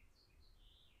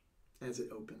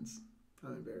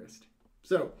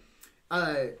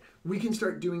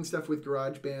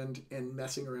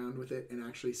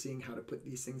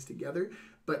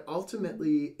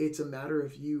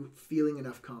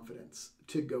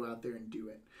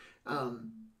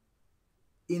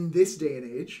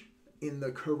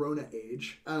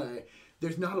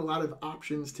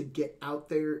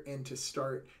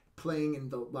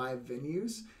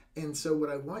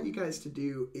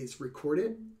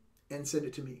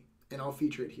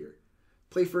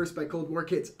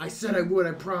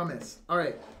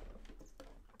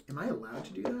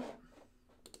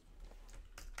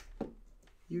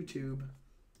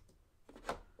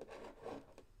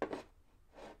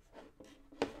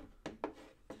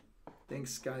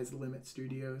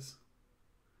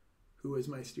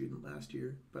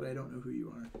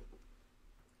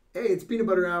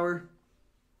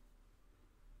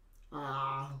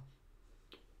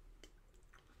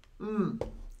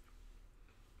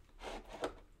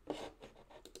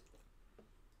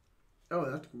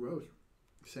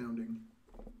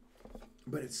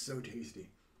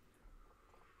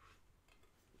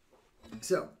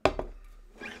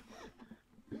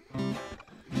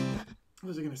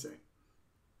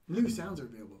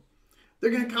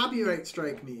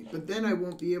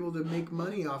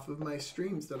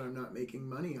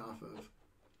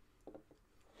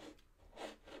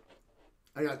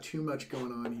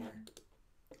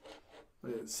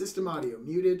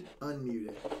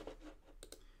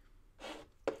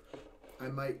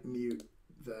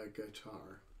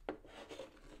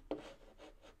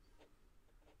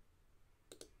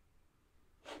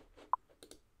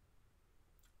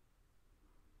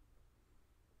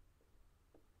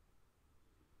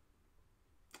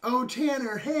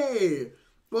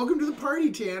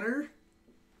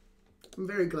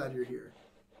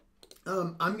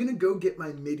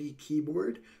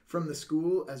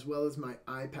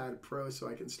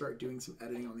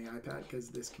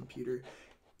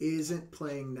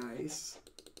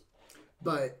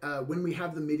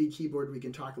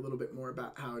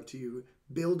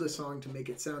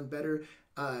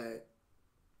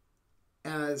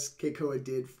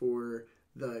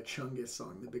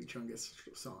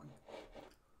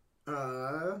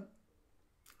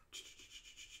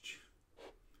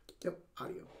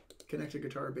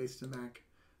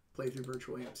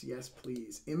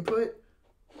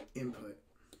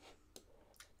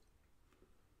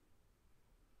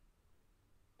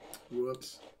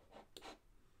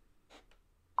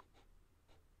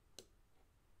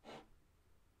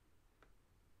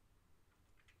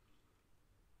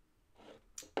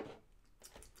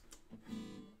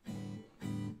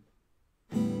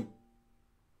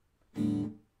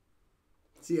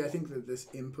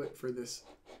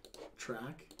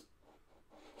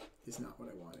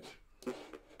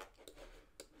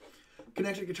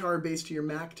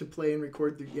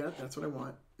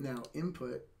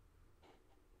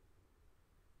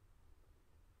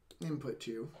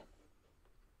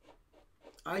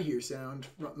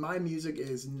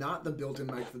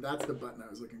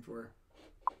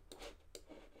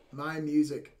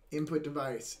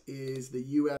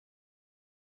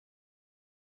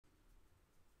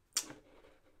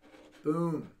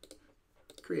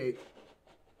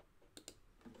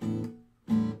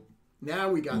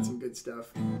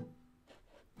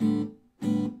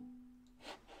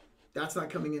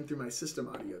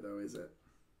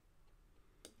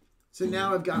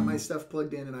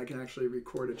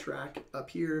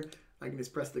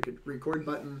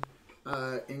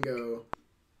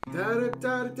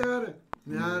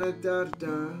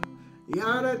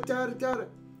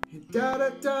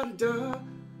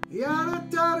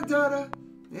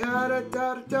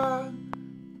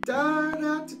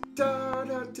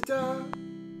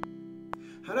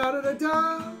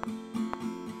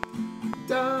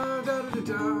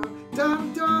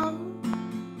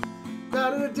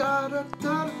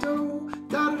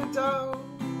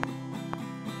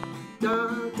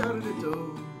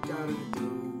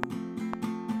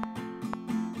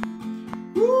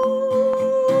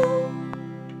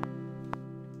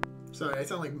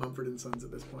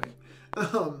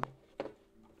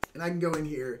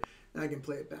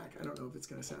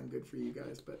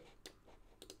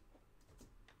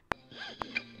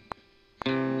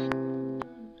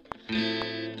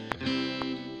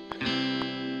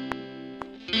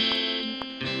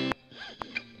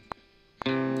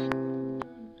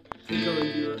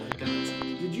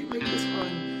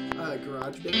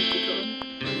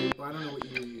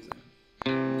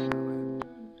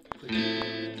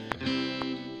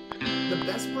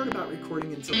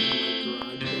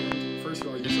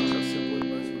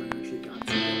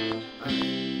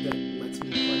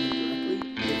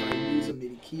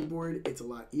 keyboard, it's a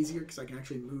lot easier because I can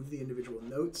actually move the individual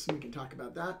notes, and we can talk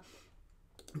about that.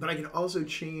 But I can also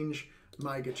change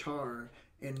my guitar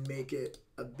and make it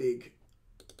a big,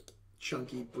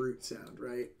 chunky, brute sound,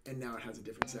 right? And now it has a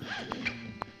different sound.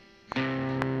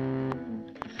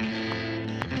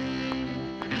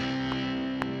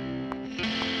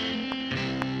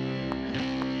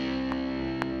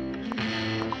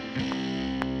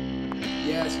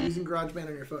 Yeah, so using GarageBand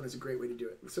on your phone is a great way to do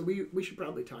it. So we should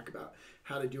probably talk about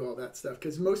how to do all that stuff,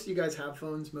 because most of you guys have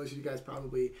phones. Most of you guys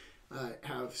probably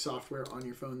have software on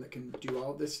your phone that can do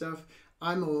all of this stuff.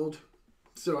 I'm old,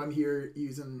 so I'm here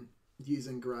using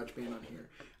GarageBand on here.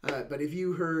 But if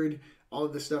you heard all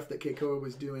of the stuff that Keikoa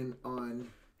was doing on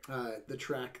the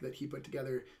track that he put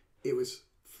together, it was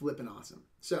flippin' awesome.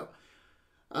 So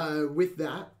with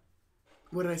that,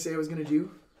 what did I say I was going to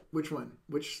do? Which one?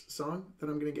 Which song that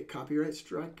I'm going to get copyright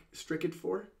stricken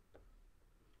for?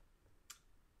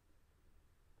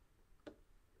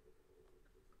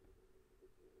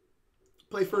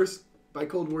 Play First by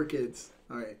Cold War Kids.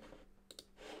 All right.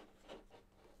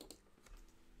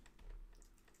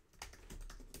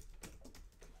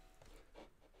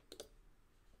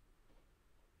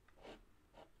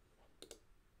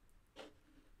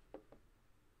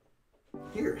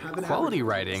 Here, have an Quality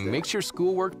writing makes your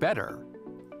schoolwork better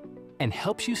and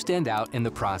helps you stand out in the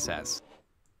process.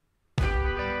 And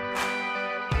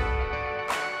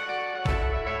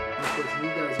of course, you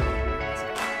guys are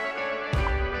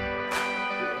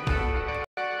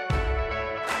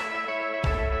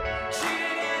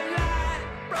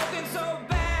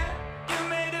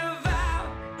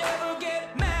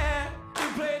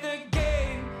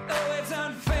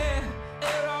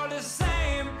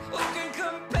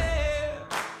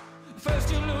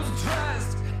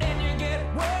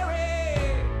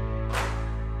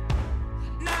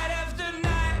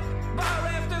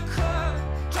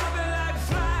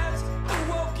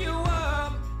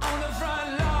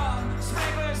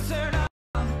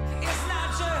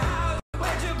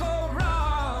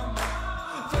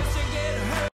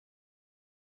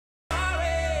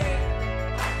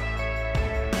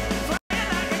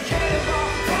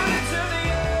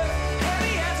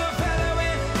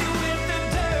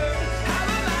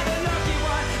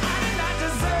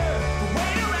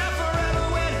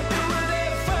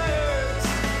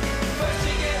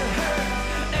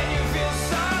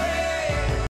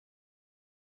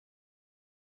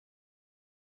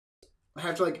I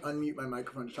have to like unmute my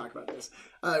microphone to talk about this.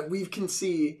 We can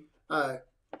see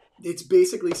it's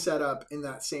basically set up in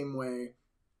that same way.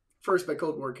 First by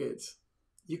Cold War Kids.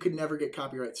 You could never get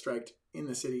copyright striked in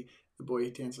the city, the boy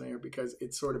dancing here, because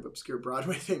it's sort of obscure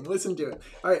Broadway thing. Listen to it.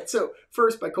 All right, so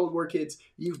First by Cold War Kids,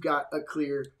 you've got a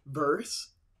clear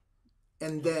verse,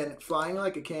 and then flying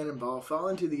like a cannonball,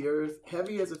 falling to the earth,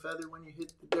 heavy as a feather when you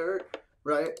hit the dirt,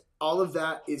 right? All of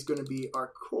that is going to be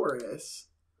our chorus,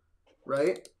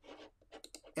 right?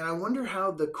 And I wonder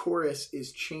how the chorus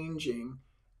is changing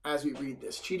as we read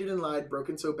this. Cheated and lied,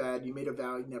 broken so bad, you made a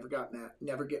vow, you never get mad.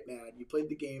 You played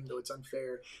the game, though it's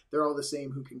unfair. They're all the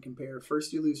same, who can compare?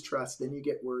 First you lose trust, then you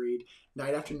get worried.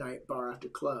 Night after night, bar after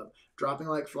club. Dropping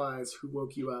like flies, who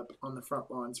woke you up on the front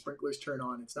lawn? Sprinklers turn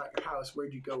on, it's not your house,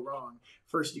 where'd you go wrong?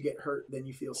 First you get hurt, then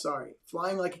you feel sorry.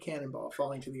 Flying like a cannonball,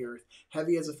 falling to the earth.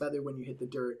 Heavy as a feather when you hit the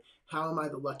dirt. How am I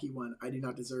the lucky one? I do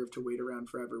not deserve to wait around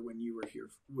forever when you were here,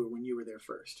 when you were there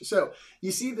first. So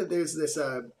you see that there's this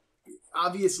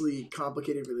obviously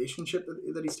complicated relationship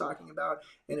that he's talking about,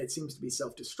 and it seems to be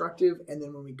self-destructive. And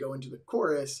then when we go into the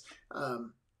chorus,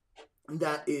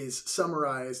 that is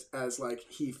summarized as like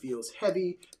he feels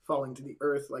heavy, falling to the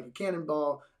earth like a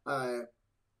cannonball, or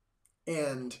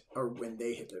when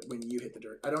you hit the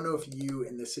dirt. I don't know if you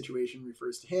in this situation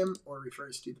refers to him or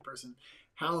refers to the person.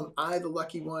 How am I the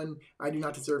lucky one? I do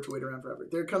not deserve to wait around forever.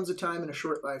 There comes a time in a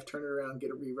short life, turn it around, get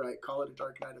a rewrite, call it a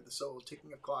dark night of the soul,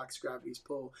 ticking of clocks, gravity's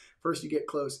pull. First you get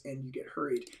close and you get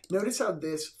hurried. Notice how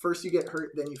this, first you get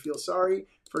hurt, then you feel sorry,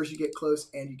 first you get close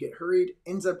and you get hurried,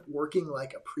 ends up working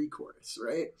like a pre-chorus,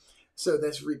 right? So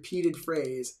this repeated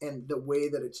phrase and the way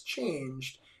that it's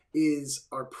changed is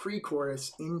our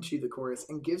pre-chorus into the chorus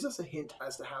and gives us a hint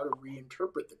as to how to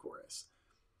reinterpret the chorus.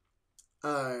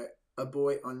 A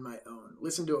boy on my own.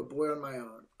 Listen to A Boy on My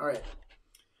Own. All right.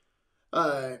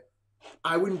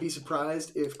 I wouldn't be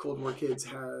surprised if Cold War Kids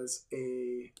has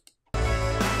a... There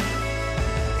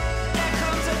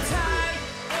comes a time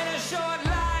in a short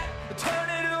life, turn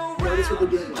it around, Notice what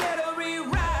they did. get a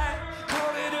rewrite, call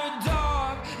it a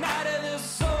dog, night of the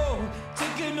soul,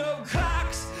 ticking of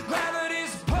clocks,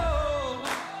 gravity's pull.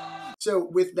 So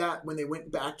with that, when they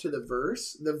went back to the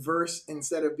verse,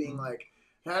 instead of being like,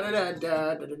 da da da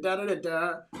da da da da da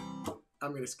da,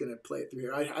 I'm just gonna play it through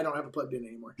here. I don't have it plugged in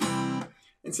anymore.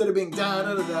 Instead of being da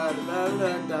da da da da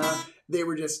da da, they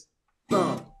were just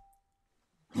boom,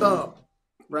 boom,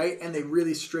 right? And they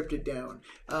really stripped it down.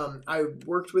 I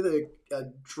worked with a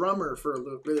drummer for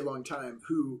a really long time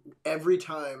who every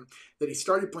time that he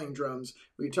started playing drums,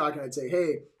 we'd talk and I'd say,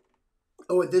 hey,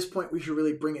 oh, at this point we should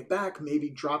really bring it back, maybe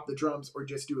drop the drums or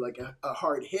just do like a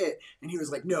hard hit. And he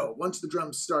was like, no, once the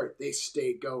drums start, they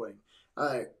stay going.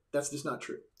 That's just not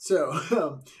true.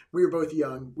 So we were both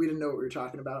young. We didn't know what we were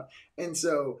talking about. And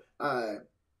so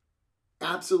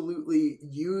absolutely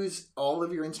use all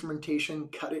of your instrumentation,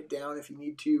 cut it down if you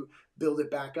need to, build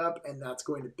it back up, and that's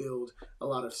going to build a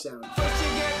lot of sound. First you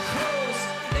get close,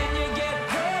 then you get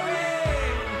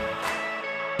hairy.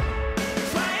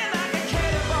 Flying like a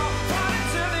cannonball, falling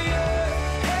to the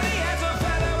earth. Heavy as a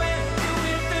feather when you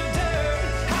hit the dirt.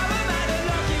 How am I the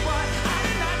lucky one I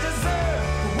did not deserve?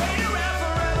 Wait around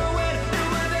forever when you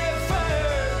were there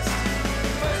first.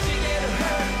 First you get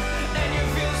hurt, then you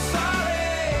feel sorry.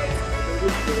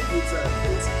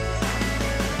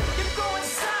 You go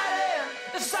inside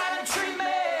the silent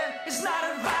treatment is not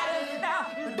invited. Now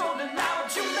you don't deny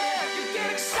what you meant. You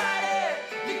get excited,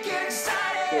 you get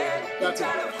excited. That's You it.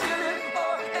 gotta feel it,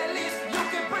 or at least you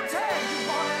can pretend. You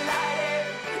wanna light it,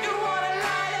 you wanna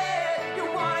light it, you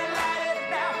wanna light it.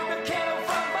 Now the candle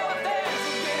from both ends.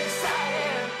 You get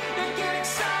excited, you get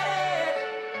excited.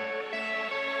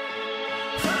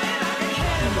 Flying like a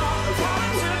cannonball,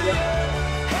 falling to the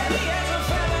earth. Heavy as a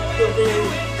feather when you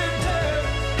hit the dirt.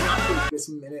 Not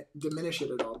to diminish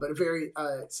it at all, but a very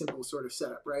simple sort of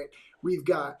setup, right? We've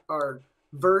got our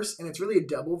verse, and it's really a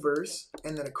double verse,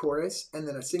 and then a chorus, and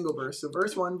then a single verse. So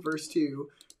verse 1, verse 2,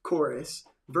 chorus,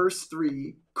 verse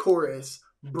 3, chorus,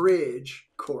 bridge,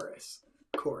 chorus,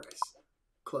 chorus,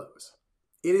 close.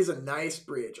 It is a nice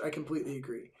bridge. I completely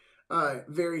agree.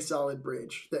 Very solid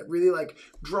bridge that really like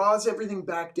draws everything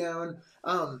back down.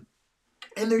 And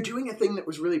they're doing a thing that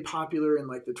was really popular in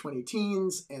like the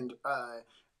 20-teens and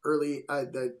early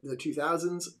the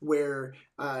 2000s, where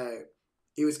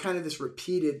it was kind of this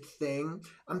repeated thing.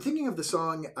 I'm thinking of the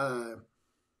song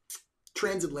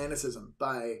Transatlanticism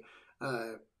by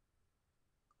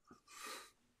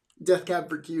Death Cab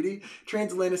for Cutie.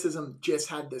 Transatlanticism just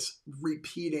had this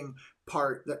repeating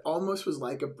part that almost was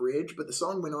like a bridge, but the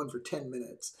song went on for 10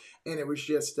 minutes. And it was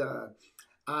just,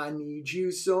 I need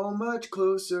you so much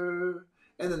closer.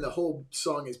 And then the whole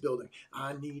song is building.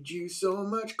 I need you so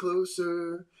much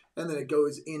closer. And then it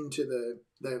goes into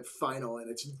the final, and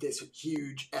it's this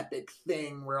huge epic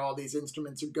thing where all these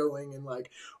instruments are going and like,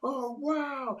 oh,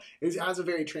 wow. It has a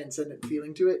very transcendent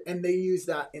feeling to it. And they use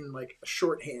that in like a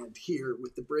shorthand here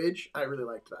with the bridge. I really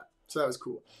liked that. So that was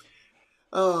cool.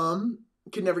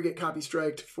 Could never get copy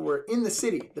striked for In the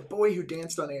City, The Boy Who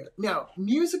Danced on Air. Now,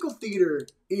 musical theater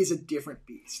is a different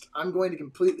beast. I'm going to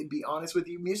completely be honest with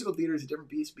you. Musical theater is a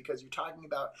different beast because you're talking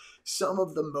about some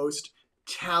of the most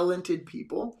talented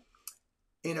people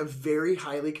in a very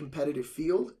highly competitive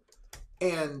field.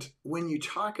 And when you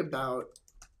talk about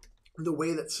the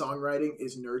way that songwriting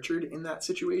is nurtured in that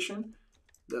situation,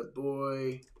 The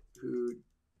Boy Who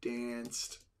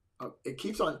Danced, it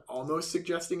keeps on almost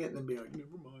suggesting it and then being like,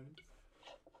 never mind.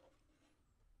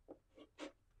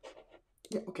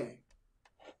 Yeah, okay.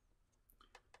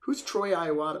 Who's Troy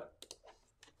Iwata?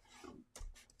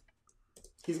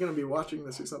 He's going to be watching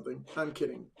this or something. I'm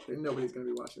kidding. Nobody's going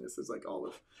to be watching this. There's like all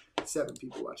of 7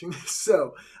 people watching this.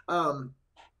 So, oh,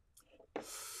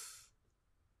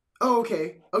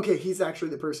 okay. Okay, he's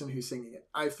actually the person who's singing it.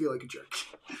 I feel like a jerk.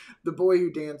 The Boy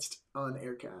Who Danced on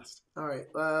Aircast. All right,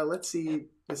 let's see.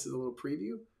 This is a little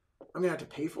preview. I'm going to have to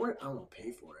pay for it? I won't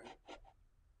pay for it.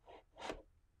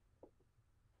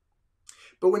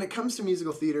 But when it comes to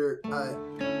musical theater,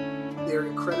 they're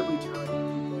incredibly talented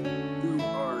people who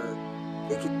are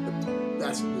making the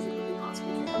best music that they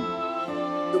possibly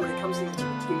can. But when it comes to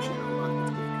instrumentation, a lot of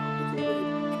it's very complicated,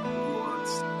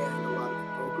 nuanced, and a lot of the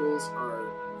vocals are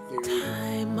very...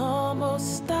 Time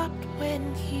almost stopped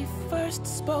when he first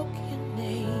spoke your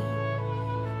name.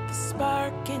 The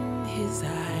spark in his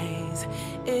eyes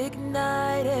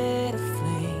ignited a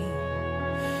flame.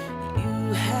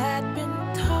 You had been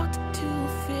taught to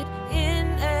fit in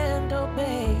and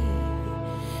obey.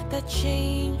 That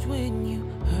changed when you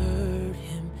heard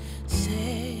him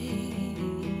say,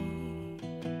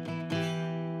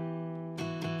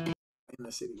 In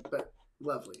the City, but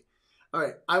lovely. All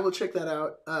right, I will check that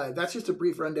out. That's just a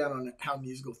brief rundown on how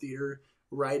musical theater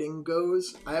writing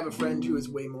goes. I have a friend who is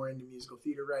way more into musical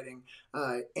theater writing,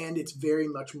 and it's very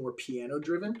much more piano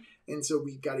driven. And so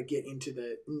we got to get into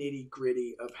the nitty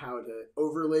gritty of how to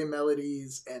overlay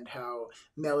melodies and how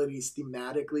melodies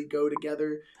thematically go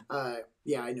together.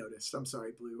 Yeah, I noticed. I'm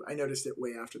sorry, Blue. I noticed it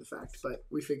way after the fact, but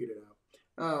we figured it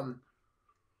out.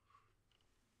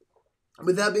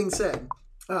 With that being said,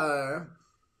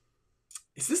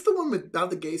 is this the one about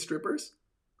the gay strippers?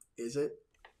 Is it?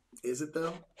 Is it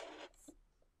though?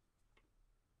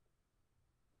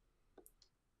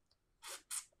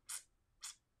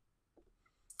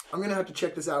 I'm going to have to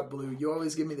check this out, Blue. You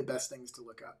always give me the best things to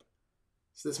look up.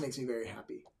 So this makes me very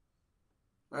happy.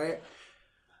 All right.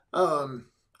 I'm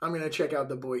going to check out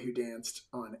The Boy Who Danced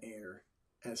on air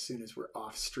as soon as we're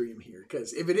off stream here.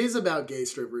 Because if it is about gay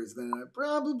strippers, then I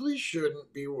probably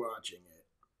shouldn't be watching it.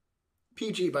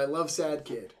 PG by Love Sad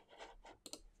Kid.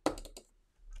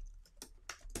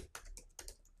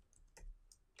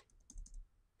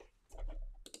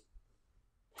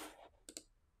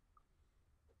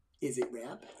 Is it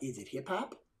rap? Is it hip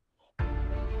hop?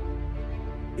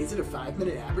 Is it a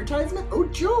 5-minute advertisement? Oh,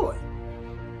 joy!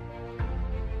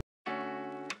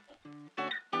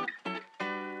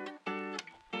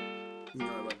 You know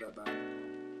I love that vibe.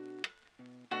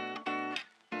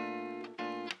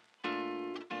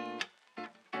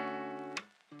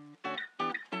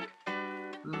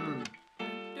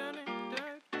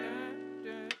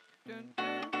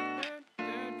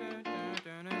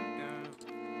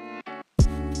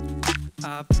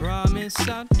 I promise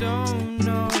I don't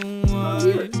know what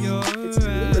you're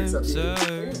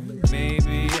after.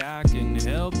 Maybe I can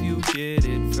help you get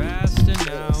it faster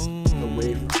now.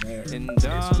 And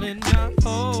darling, I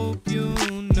hope you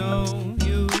know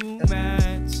you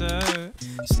matter.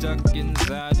 Stuck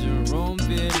inside your own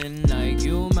feeling like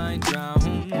you might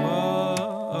drown.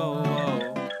 Whoa,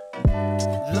 whoa.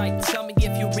 Like, tell me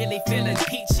if you really feeling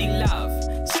peachy love.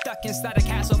 Stuck inside a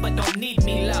castle but don't need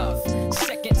me love.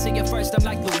 Second to your first, I'm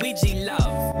like Luigi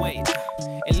love. Wait,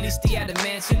 at least he had a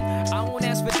mansion. I won't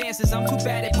ask for dances, I'm too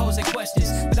bad at posing questions.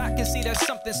 But I can see there's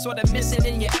something sort of missing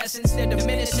in your essence. They're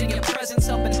diminishing your presence,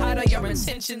 helping hide all your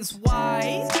intentions.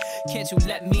 Why can't you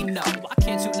let me know? Why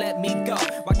can't you let me go?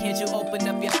 Why can't you open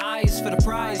up your eyes for the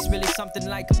prize? Really something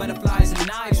like butterflies and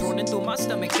knives running through my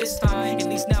stomach this time. At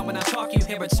least now when I talk you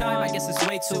hear a chime. I guess it's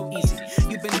way too easy.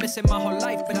 You've been missing my whole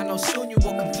life, but I know soon you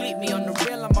will complete me. On the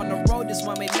real, I'm on the road. This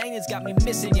one-way lane has got me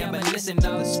missing. Yeah, but listen,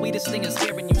 now the sweetest thing is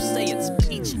hearing you say it's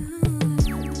peachy.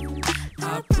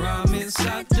 I promise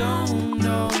I don't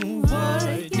know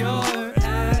what you're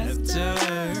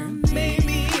after.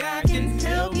 Maybe I can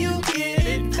help you get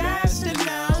it faster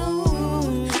now.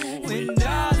 When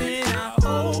darling, I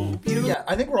hope you. Yeah,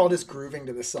 I think we're all just grooving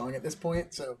to this song at this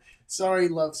point. So sorry,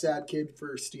 Love Sad Kid,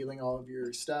 for stealing all of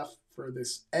your stuff for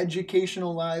this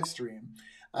educational live stream.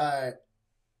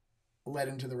 Led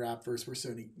into the rap verse were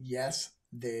Sony. Yes,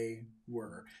 they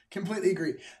were. Completely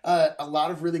agree. A lot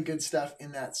of really good stuff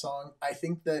in that song. I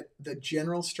think that the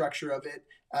general structure of it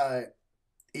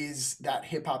is that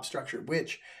hip hop structure,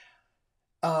 which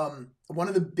one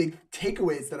of the big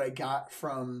takeaways that I got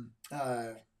from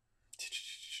I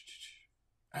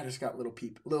just got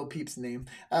Lil Peep's name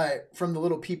from the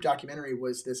Lil Peep documentary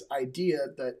was this idea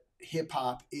that hip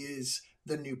hop is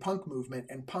the new punk movement,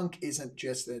 and punk isn't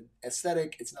just an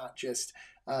aesthetic. It's not just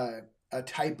a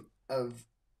type of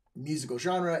musical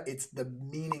genre, it's the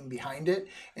meaning behind it.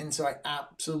 And so I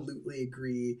absolutely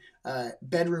agree.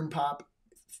 Bedroom pop,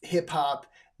 hip hop,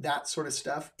 that sort of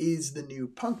stuff is the new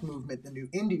punk movement, the new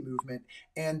indie movement.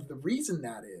 And the reason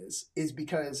that is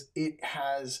because it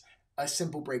has a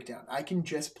simple breakdown. I can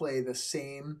just play the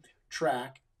same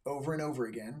track over and over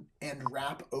again and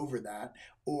rap over that,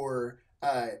 or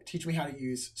teach me how to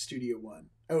use Studio One.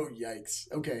 Oh,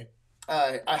 yikes. Okay.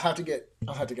 I'll have to get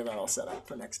that all set up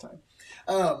for next time.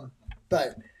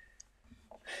 But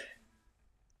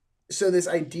so this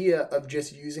idea of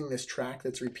just using this track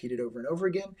that's repeated over and over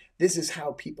again, this is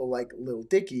how people like Lil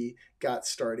Dicky got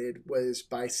started, was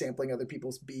by sampling other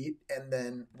people's beat and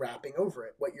then rapping over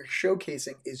it. What you're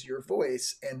showcasing is your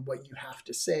voice and what you have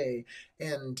to say,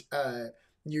 and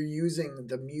you're using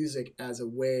the music as a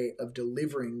way of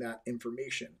delivering that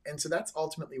information. And so that's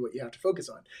ultimately what you have to focus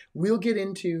on. We'll get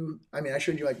into, I mean, I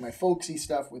showed you like my folksy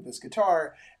stuff with this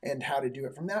guitar and how to do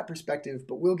it from that perspective,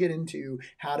 but we'll get into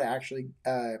how to actually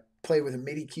play with a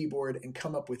MIDI keyboard and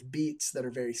come up with beats that are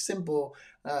very simple.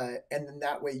 And then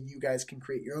that way you guys can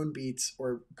create your own beats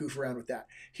or goof around with that.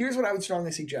 Here's what I would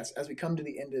strongly suggest as we come to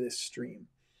the end of this stream.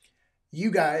 you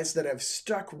guys that have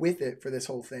stuck with it for this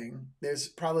whole thing, there's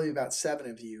probably about 7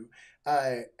 of you,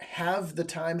 have the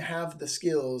time, have the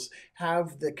skills,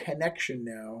 have the connection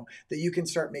now that you can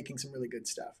start making some really good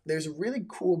stuff. There's a really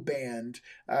cool band.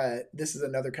 This is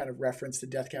another kind of reference to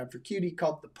Death Cab for Cutie,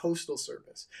 called the Postal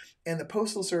Service. And the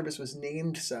Postal Service was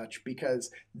named such because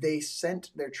they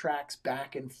sent their tracks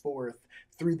back and forth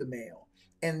through the mail.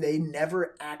 And they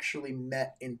never actually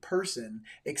met in person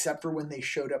except for when they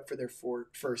showed up for their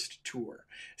first tour.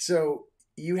 So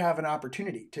you have an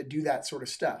opportunity to do that sort of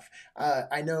stuff.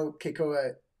 I know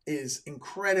Keikoa is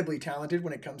incredibly talented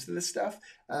when it comes to this stuff,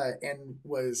 and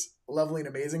was lovely and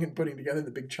amazing in putting together the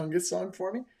Big Chungus song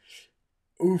for me.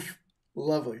 Oof,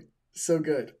 lovely. So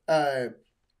good.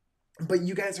 But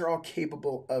you guys are all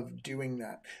capable of doing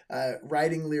that.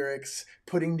 Writing lyrics,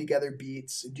 putting together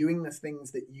beats, doing the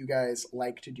things that you guys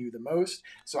like to do the most.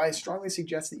 So I strongly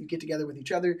suggest that you get together with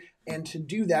each other. And to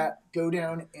do that, go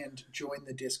down and join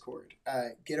the Discord.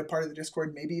 Get a part of the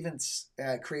Discord, maybe even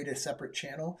create a separate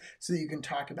channel so that you can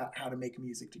talk about how to make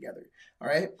music together. All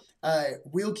right?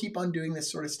 We'll keep on doing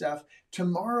this sort of stuff.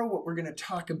 Tomorrow, what we're going to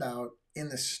talk about in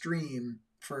the stream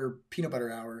for Peanut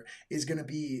Butter Hour is going to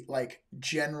be like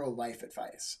general life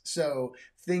advice. So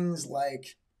things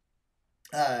like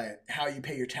how you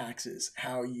pay your taxes,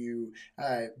 how you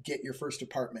get your first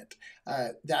apartment.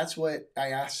 That's what I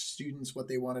asked students what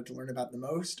they wanted to learn about the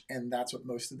most, and that's what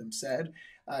most of them said.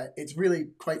 It's really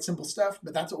quite simple stuff,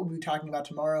 but that's what we'll be talking about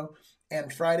tomorrow.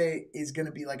 And Friday is going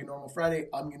to be like a normal Friday.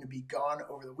 I'm going to be gone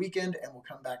over the weekend, and we'll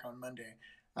come back on Monday.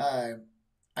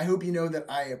 I hope you know that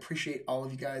I appreciate all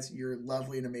of you guys. You're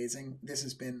lovely and amazing. This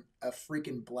has been a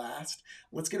freaking blast.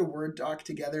 Let's get a Word doc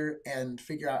together and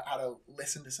figure out how to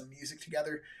listen to some music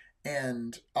together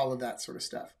and all of that sort of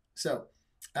stuff. So,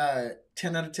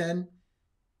 10 out of 10.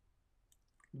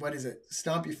 What is it?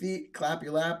 Stomp your feet, clap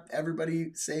your lap.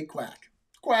 Everybody say quack.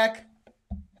 Quack.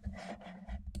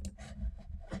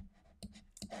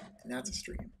 And that's a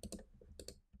stream.